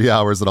 or 3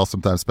 hours that I'll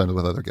sometimes spend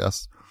with other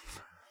guests.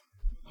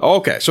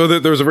 Okay, so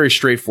there was a very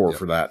straightforward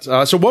for that.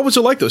 So what was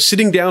it like though,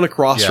 sitting down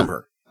across from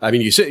her? I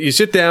mean, you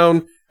sit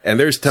down, and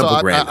there's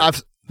Temple Grandin.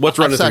 I've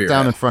sat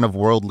down in front of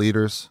world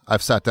leaders.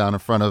 I've sat down in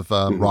front of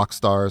rock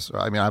stars.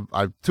 I mean,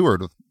 I've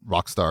toured with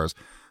rock stars.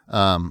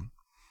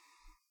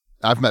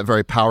 I've met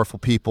very powerful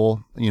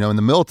people. In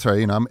the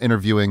military, I'm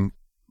interviewing,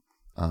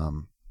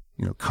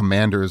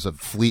 commanders of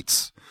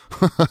fleets,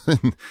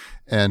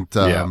 and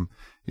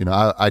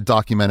I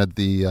documented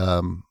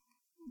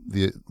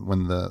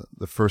when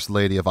the first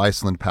lady of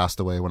Iceland passed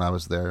away when I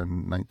was there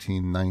in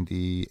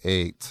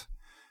 1998,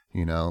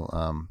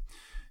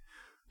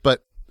 but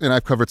and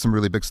I've covered some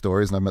really big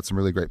stories, and I've met some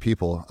really great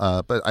people.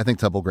 But I think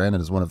Temple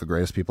Grandin is one of the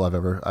greatest people I've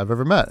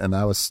ever met, and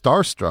I was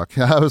starstruck.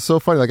 I was so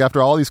funny. Like,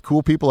 after all these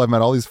cool people I've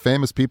met, all these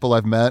famous people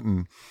I've met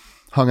and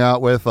hung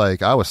out with,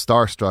 like, I was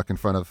starstruck in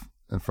front of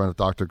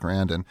Dr.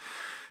 Grandin.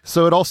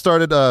 So it all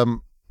started.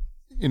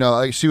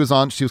 She was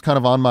kind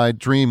of on my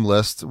dream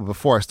list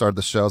before I started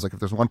the show. I was like, if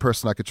there's one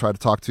person I could try to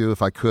talk to,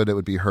 if I could, it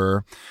would be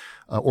her,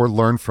 or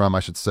learn from,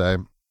 I should say.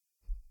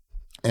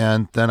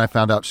 And then I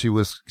found out she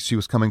was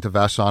coming to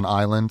Vashon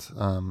Island.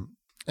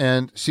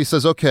 And she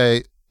says,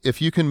 okay, if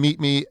you can meet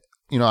me,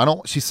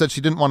 she said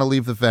she didn't want to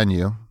leave the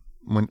venue.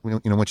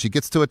 When she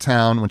gets to a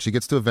town, when she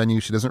gets to a venue,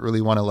 she doesn't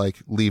really want to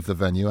like leave the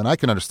venue. And I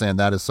can understand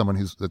that as someone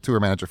who's the tour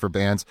manager for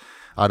bands.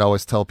 I'd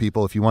always tell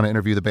people, if you want to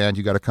interview the band,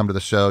 you got to come to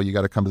the show. You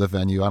got to come to the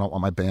venue. I don't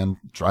want my band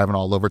driving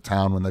all over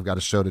town when they've got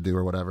a show to do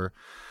or whatever.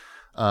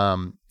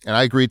 And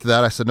I agreed to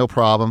that. I said, no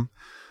problem.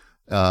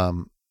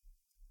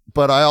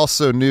 But I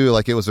also knew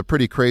like it was a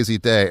pretty crazy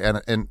day.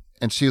 And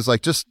she was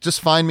like, just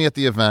find me at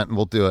the event and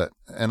we'll do it.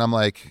 And I'm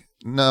like,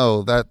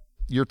 no,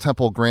 you're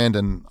Temple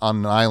Grandin on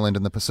an island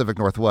in the Pacific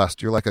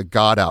Northwest. You're like a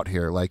god out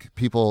here. Like,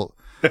 people,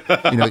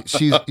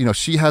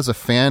 she has a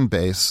fan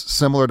base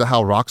similar to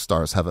how rock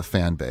stars have a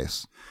fan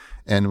base.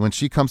 And when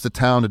she comes to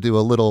town to do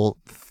a little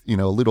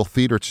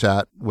theater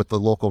chat with the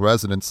local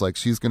residents, like,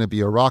 she's going to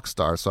be a rock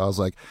star. So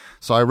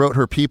I wrote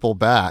her people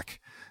back.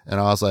 And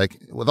I was like,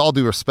 with all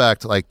due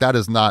respect, like, that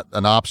is not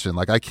an option.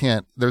 Like,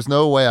 there's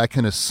no way I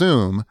can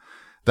assume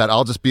that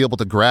I'll just be able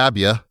to grab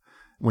you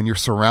when you're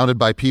surrounded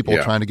by people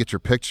trying to get your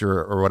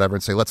picture or whatever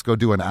and say, let's go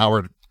do an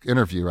hour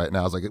interview right now.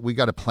 I was like, we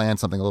got to plan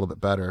something a little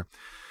bit better.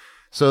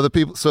 So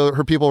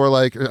her people were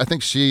like, I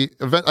think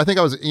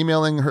I was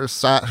emailing her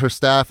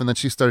staff, and then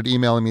she started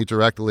emailing me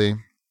directly.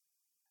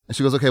 And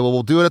she goes, okay, well,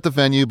 we'll do it at the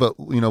venue, but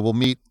we'll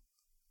meet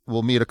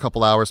a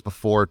couple hours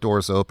before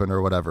doors open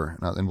or whatever,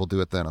 and we'll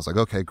do it then. I was like,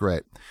 okay,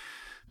 great.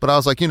 But I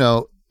was like,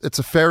 it's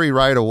a ferry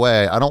ride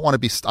away. I don't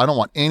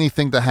want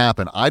anything to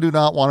happen. I do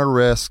not want to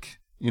risk,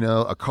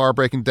 a car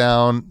breaking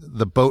down,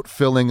 the boat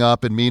filling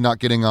up and me not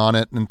getting on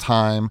it in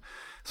time.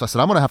 So I said,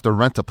 I'm going to have to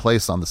rent a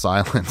place on this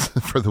island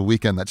for the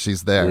weekend that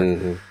she's there,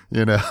 and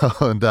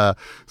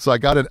so I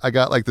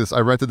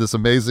rented this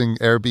amazing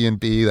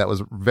Airbnb that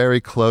was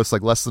very close,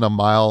 like less than a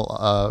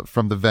mile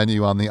from the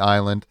venue on the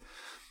island.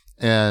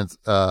 And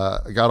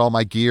I got all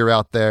my gear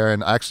out there,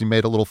 and I actually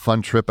made a little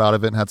fun trip out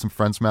of it and had some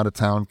friends from out of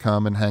town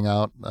come and hang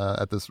out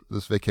at this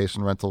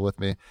vacation rental with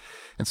me.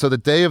 And so the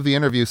day of the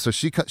interview, so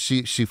she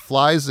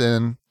flies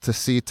in to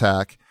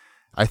SeaTac.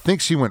 I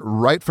think she went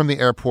right from the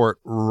airport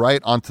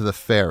right onto the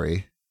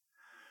ferry.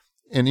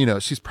 And,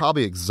 she's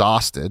probably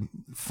exhausted,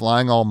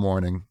 flying all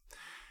morning.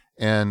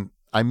 And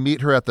I meet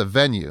her at the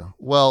venue.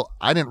 Well,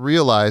 I didn't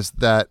realize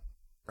that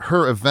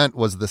her event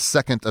was the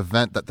second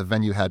event that the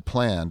venue had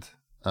planned.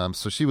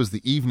 So she was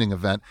the evening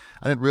event.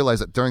 I didn't realize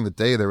that during the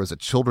day there was a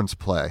children's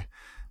play.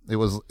 It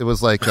was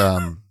like,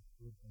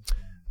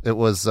 what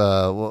was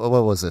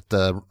it?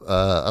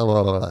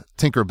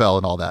 Tinkerbell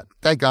and all that.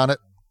 Daggone it.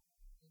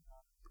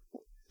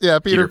 Yeah,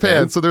 Peter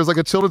Pan. So there's like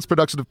a children's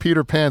production of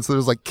Peter Pan. So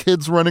there's like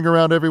kids running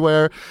around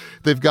everywhere.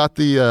 They've got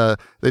the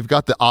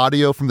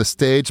audio from the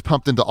stage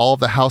pumped into all of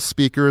the house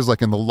speakers,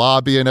 like in the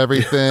lobby and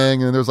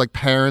everything. And there's like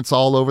parents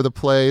all over the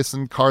place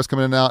and cars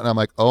coming in and out. And I'm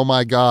like, oh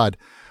my God,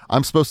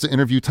 I'm supposed to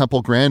interview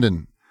Temple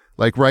Grandin,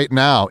 like right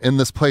now in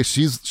this place.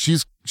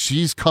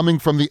 She's coming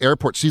from the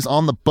airport. She's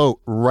on the boat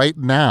right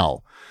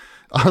now.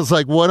 I was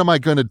like, what am I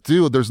going to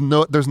do? There's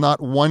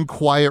not one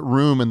quiet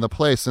room in the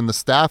place. And the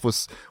staff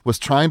was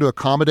trying to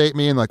accommodate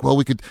me and like,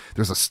 well,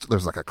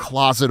 there's like a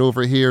closet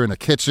over here and a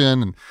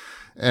kitchen.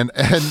 And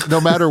no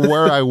matter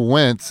where I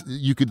went,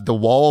 the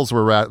walls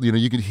were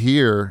you could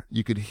hear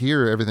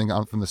everything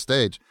out from the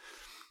stage.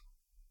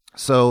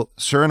 So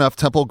sure enough,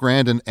 Temple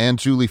Grandin and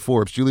Julie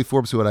Forbes,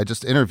 who I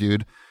just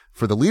interviewed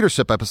for the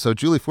leadership episode.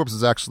 Julie Forbes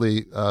is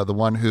actually the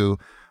one who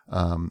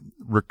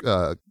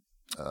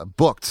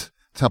booked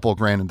Temple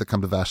Grandin to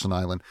come to Vashon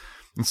Island.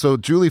 And so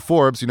Julie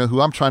Forbes, who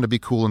I'm trying to be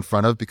cool in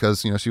front of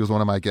because, she was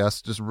one of my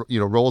guests, just,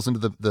 rolls into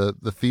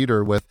the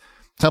theater with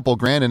Temple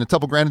Grandin. And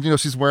Temple Grandin,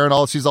 she's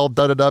all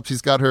dudded up.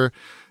 She's got her,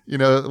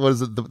 what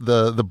is it?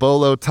 The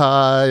bolo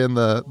tie and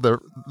the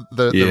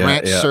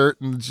ranch shirt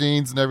and the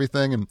jeans and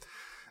everything. And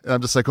I'm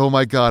just like, oh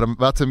my God, I'm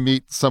about to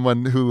meet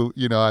someone who,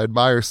 I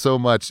admire so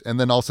much. And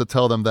then also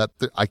tell them that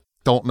I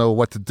don't know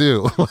what to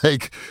do.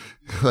 like,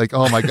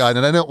 oh my God.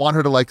 And I didn't want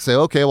her to like say,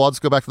 okay, well, I'll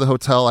just go back to the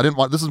hotel.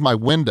 This is my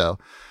window.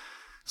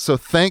 So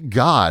thank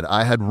God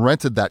I had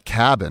rented that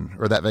cabin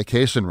or that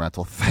vacation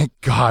rental. Thank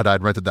God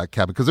I'd rented that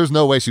cabin because there's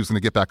no way she was going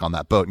to get back on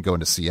that boat and go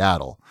into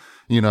Seattle.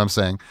 You know what I'm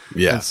saying?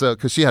 Yeah. And so,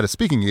 cause she had a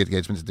speaking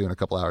engagement to do in a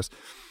couple hours.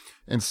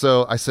 And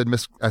so I said,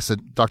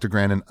 Dr.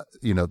 Grandin,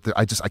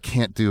 I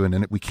can't do,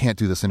 and we can't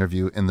do this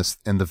interview in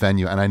the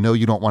venue. And I know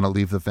you don't want to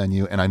leave the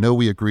venue. And I know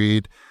we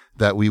agreed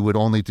that we would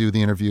only do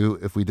the interview.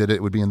 If we did it,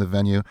 it would be in the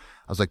venue.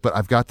 I was like, but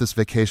I've got this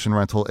vacation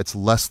rental. It's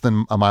less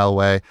than a mile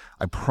away.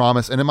 I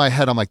promise. And in my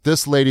head, I'm like,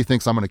 this lady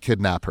thinks I'm going to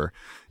kidnap her.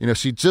 You know,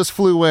 she just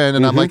flew in,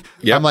 and I'm like,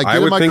 Yep,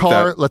 get in my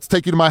car. Let's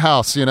take you to my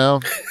house. You know,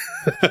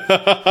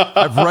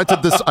 I've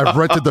rented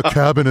the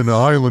cabin in the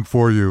island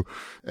for you.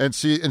 And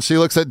she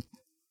looks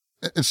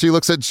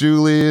at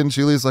Julie, and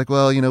Julie's like,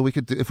 well, you know,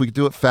 if we could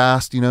do it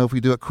fast, you know, if we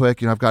do it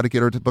quick, you know, I've got to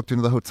get her booked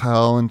into the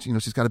hotel, and, you know,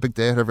 she's got a big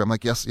day ahead of her. I'm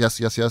like, yes.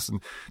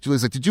 And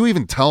Julie's like, did you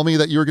even tell me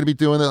that you were going to be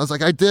doing that? I was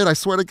like, I did. I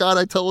swear to God,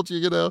 I told you,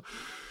 you know.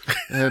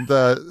 And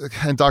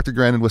Dr.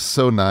 Grandin was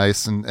so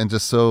nice and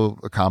just so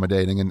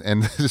accommodating.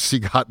 And she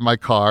got in my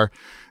car,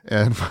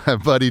 and my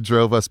buddy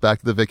drove us back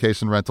to the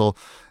vacation rental.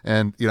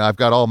 And, you know, I've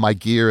got all my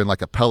gear in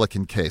like a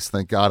Pelican case.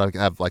 Thank God I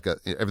have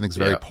everything's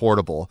very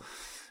portable.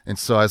 And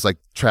so I was like,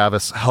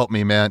 Travis, help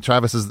me, man.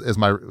 Travis is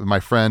my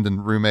friend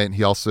and roommate, and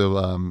he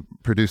also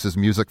produces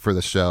music for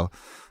the show.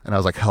 And I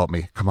was like, help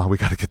me. Come on, we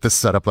got to get this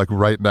set up like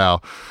right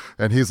now.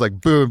 And he's like,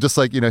 boom, just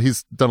like, you know,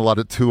 he's done a lot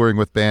of touring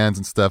with bands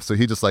and stuff. So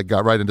he just like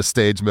got right into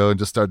stage mode and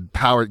just started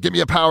give me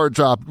a power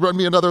drop, run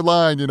me another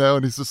line, you know.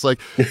 And he's just like,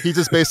 he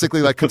just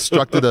basically like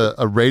constructed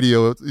a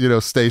radio, you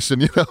know,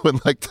 station, you know, in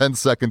like 10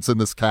 seconds in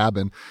this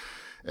cabin.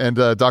 And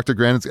Dr.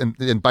 Grandin,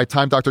 and by the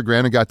time Dr.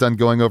 Grandin got done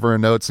going over her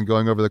notes and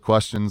going over the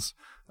questions,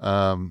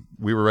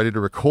 we were ready to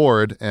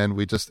record, and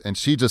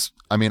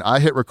I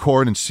hit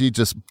record, and she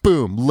just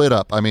boom, lit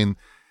up. I mean,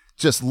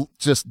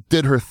 just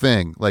did her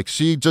thing. Like,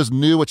 she just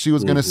knew what she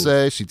was going to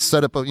say. She'd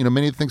set up, you know,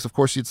 many things, of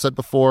course, she'd said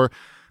before,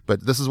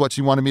 but this is what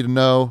she wanted me to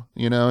know,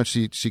 you know, and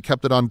she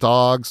kept it on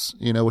dogs,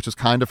 you know, which is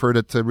kind of her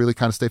to really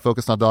kind of stay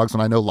focused on dogs.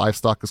 And I know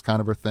livestock is kind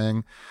of her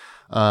thing.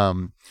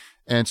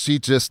 And she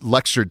just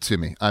lectured to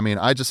me. I mean,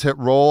 I just hit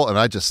roll, and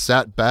I just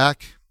sat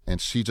back,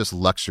 and she just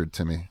lectured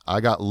to me. I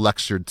got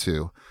lectured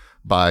to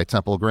by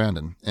Temple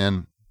Grandin,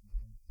 and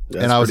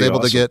I was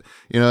able to get,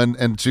 you know,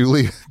 and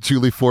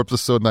Julie Forbes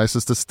was so nice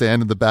as to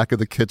stand in the back of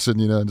the kitchen,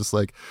 you know, and just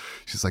like,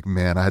 she's like,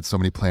 man, I had so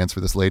many plans for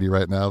this lady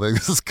right now. Like,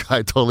 this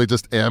guy totally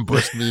just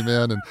ambushed me,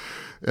 man.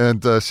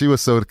 And she was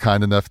so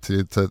kind enough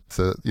to,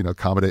 you know,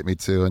 accommodate me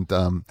too.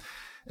 And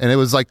it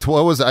was like,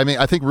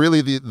 I think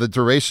really the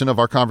duration of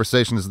our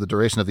conversation is the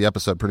duration of the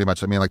episode pretty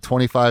much. I mean, like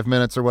 25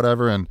 minutes or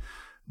whatever, and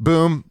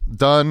boom,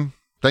 done.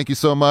 Thank you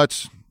so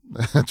much.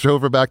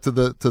 Drove her back to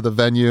the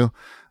venue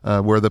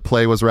where the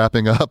play was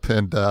wrapping up,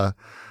 and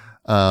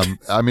I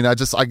mean,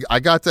 I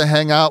got to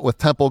hang out with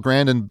Temple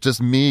Grandin,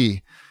 just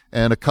me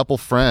and a couple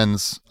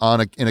friends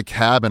in a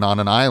cabin on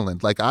an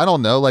island. Like, I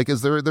don't know, like,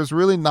 there's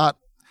really not,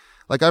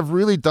 like, I've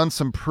really done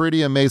some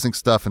pretty amazing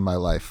stuff in my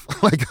life.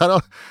 Like,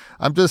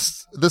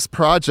 this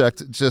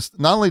project, just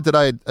not only did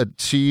I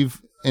achieve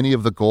any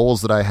of the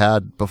goals that I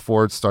had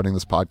before starting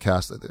this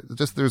podcast,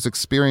 just there's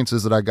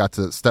experiences that I got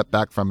to step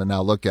back from and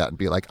now look at and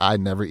be like, I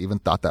never even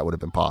thought that would have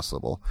been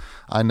possible.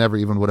 I never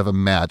even would have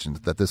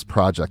imagined that this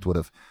project would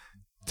have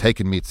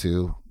taken me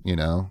to, you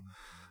know,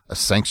 a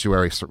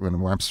sanctuary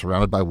where I'm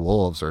surrounded by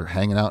wolves, or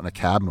hanging out in a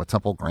cabin with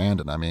Temple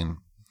Grandin. I mean,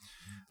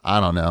 I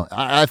don't know.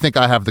 I think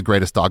I have the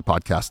greatest dog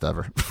podcast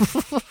ever.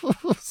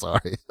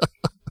 Sorry.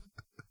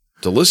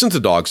 To listen to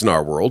Dogs in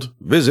Our World,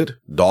 visit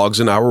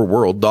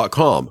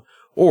dogsinOurworld.com.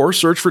 or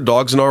search for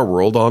Dogs in Our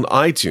World on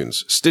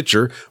iTunes,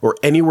 Stitcher, or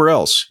anywhere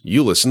else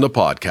you listen to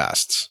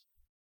podcasts.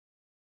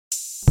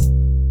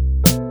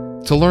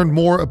 To learn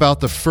more about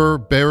the Fur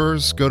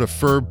Bearers, go to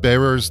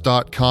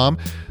furbearers.com.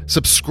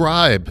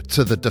 Subscribe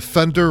to the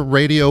Defender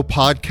Radio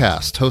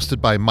podcast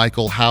hosted by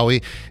Michael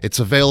Howie. It's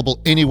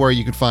available anywhere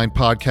you can find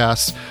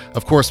podcasts.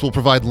 Of course, we'll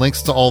provide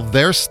links to all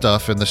their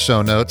stuff in the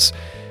show notes.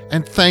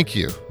 And thank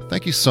you.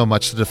 Thank you so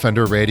much to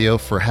Defender Radio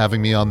for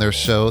having me on their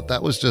show.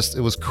 It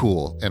was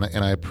cool, and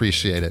I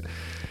appreciate it.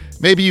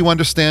 Maybe you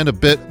understand a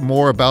bit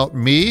more about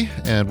me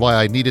and why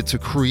I needed to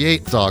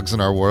create Dogs in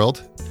Our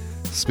World.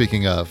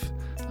 Speaking of,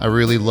 I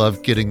really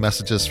love getting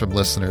messages from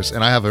listeners,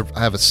 and I have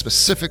a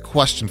specific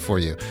question for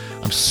you.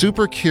 I'm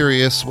super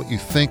curious what you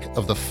think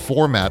of the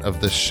format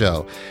of this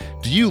show.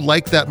 Do you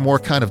like that more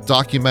kind of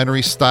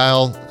documentary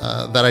style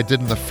that I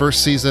did in the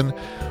first season?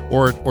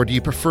 Or do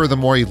you prefer the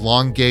more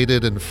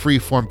elongated and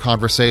free-form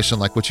conversation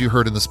like what you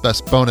heard in this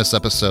best bonus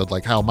episode,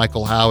 like how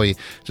Michael Howie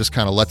just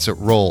kind of lets it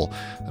roll?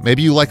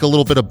 Maybe you like a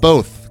little bit of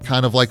both,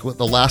 kind of like with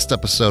the last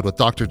episode with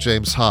Dr.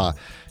 James Ha.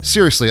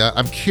 Seriously,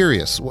 I'm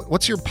curious.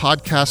 What's your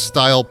podcast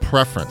style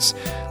preference?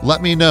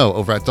 Let me know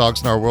over at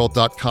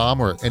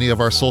dogsinOurworld.com or any of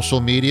our social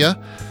media.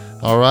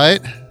 All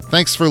right?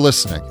 Thanks for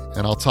listening,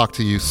 and I'll talk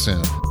to you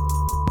soon.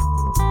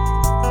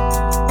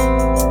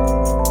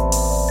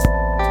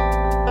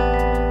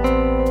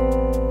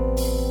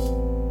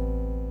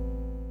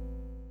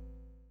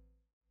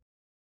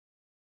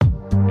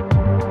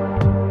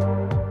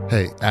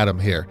 Hey, Adam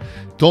here.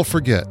 Don't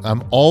forget,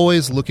 I'm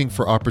always looking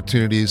for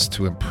opportunities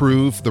to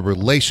improve the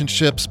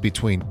relationships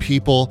between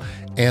people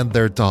and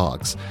their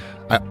dogs.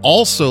 I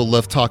also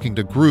love talking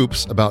to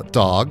groups about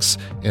dogs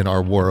in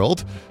our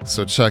world,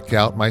 so check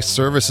out my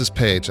services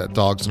page at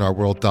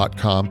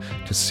dogsinOurworld.com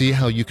to see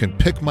how you can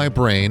pick my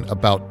brain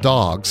about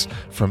dogs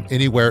from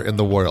anywhere in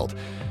the world.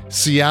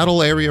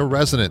 Seattle area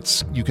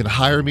residents, you can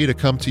hire me to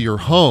come to your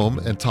home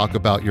and talk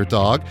about your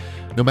dog.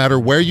 No matter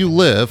where you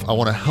live, I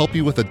want to help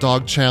you with a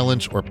dog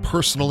challenge or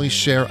personally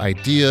share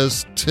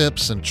ideas,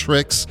 tips, and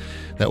tricks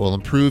that will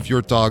improve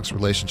your dog's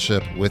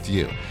relationship with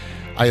you.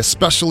 I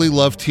especially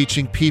love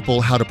teaching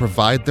people how to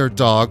provide their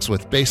dogs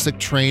with basic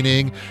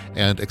training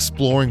and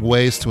exploring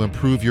ways to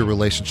improve your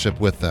relationship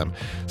with them.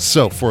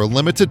 So, for a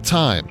limited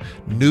time,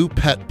 new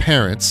pet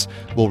parents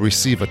will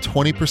receive a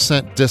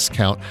 20%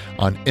 discount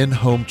on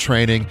in-home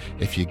training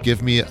if you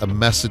give me a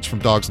message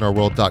from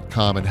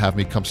dogsinourworld.com and have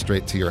me come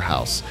straight to your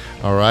house.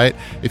 All right?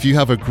 If you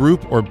have a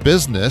group or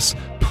business,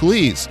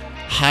 please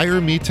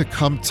hire me to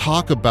come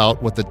talk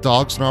about what the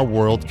Dogs in Our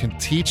World can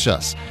teach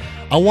us.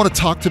 I want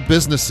to talk to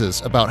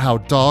businesses about how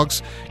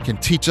dogs can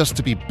teach us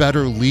to be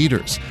better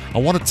leaders. I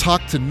want to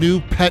talk to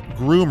new pet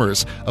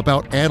groomers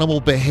about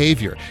animal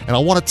behavior. And I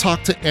want to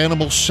talk to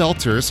animal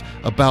shelters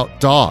about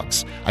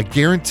dogs. I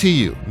guarantee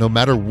you, no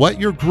matter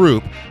what your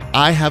group,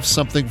 I have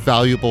something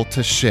valuable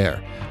to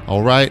share.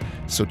 All right?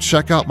 So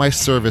check out my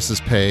services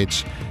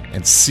page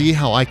and see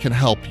how I can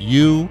help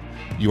you,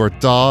 your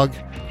dog,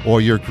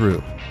 or your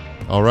group.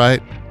 All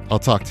right? I'll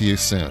talk to you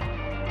soon.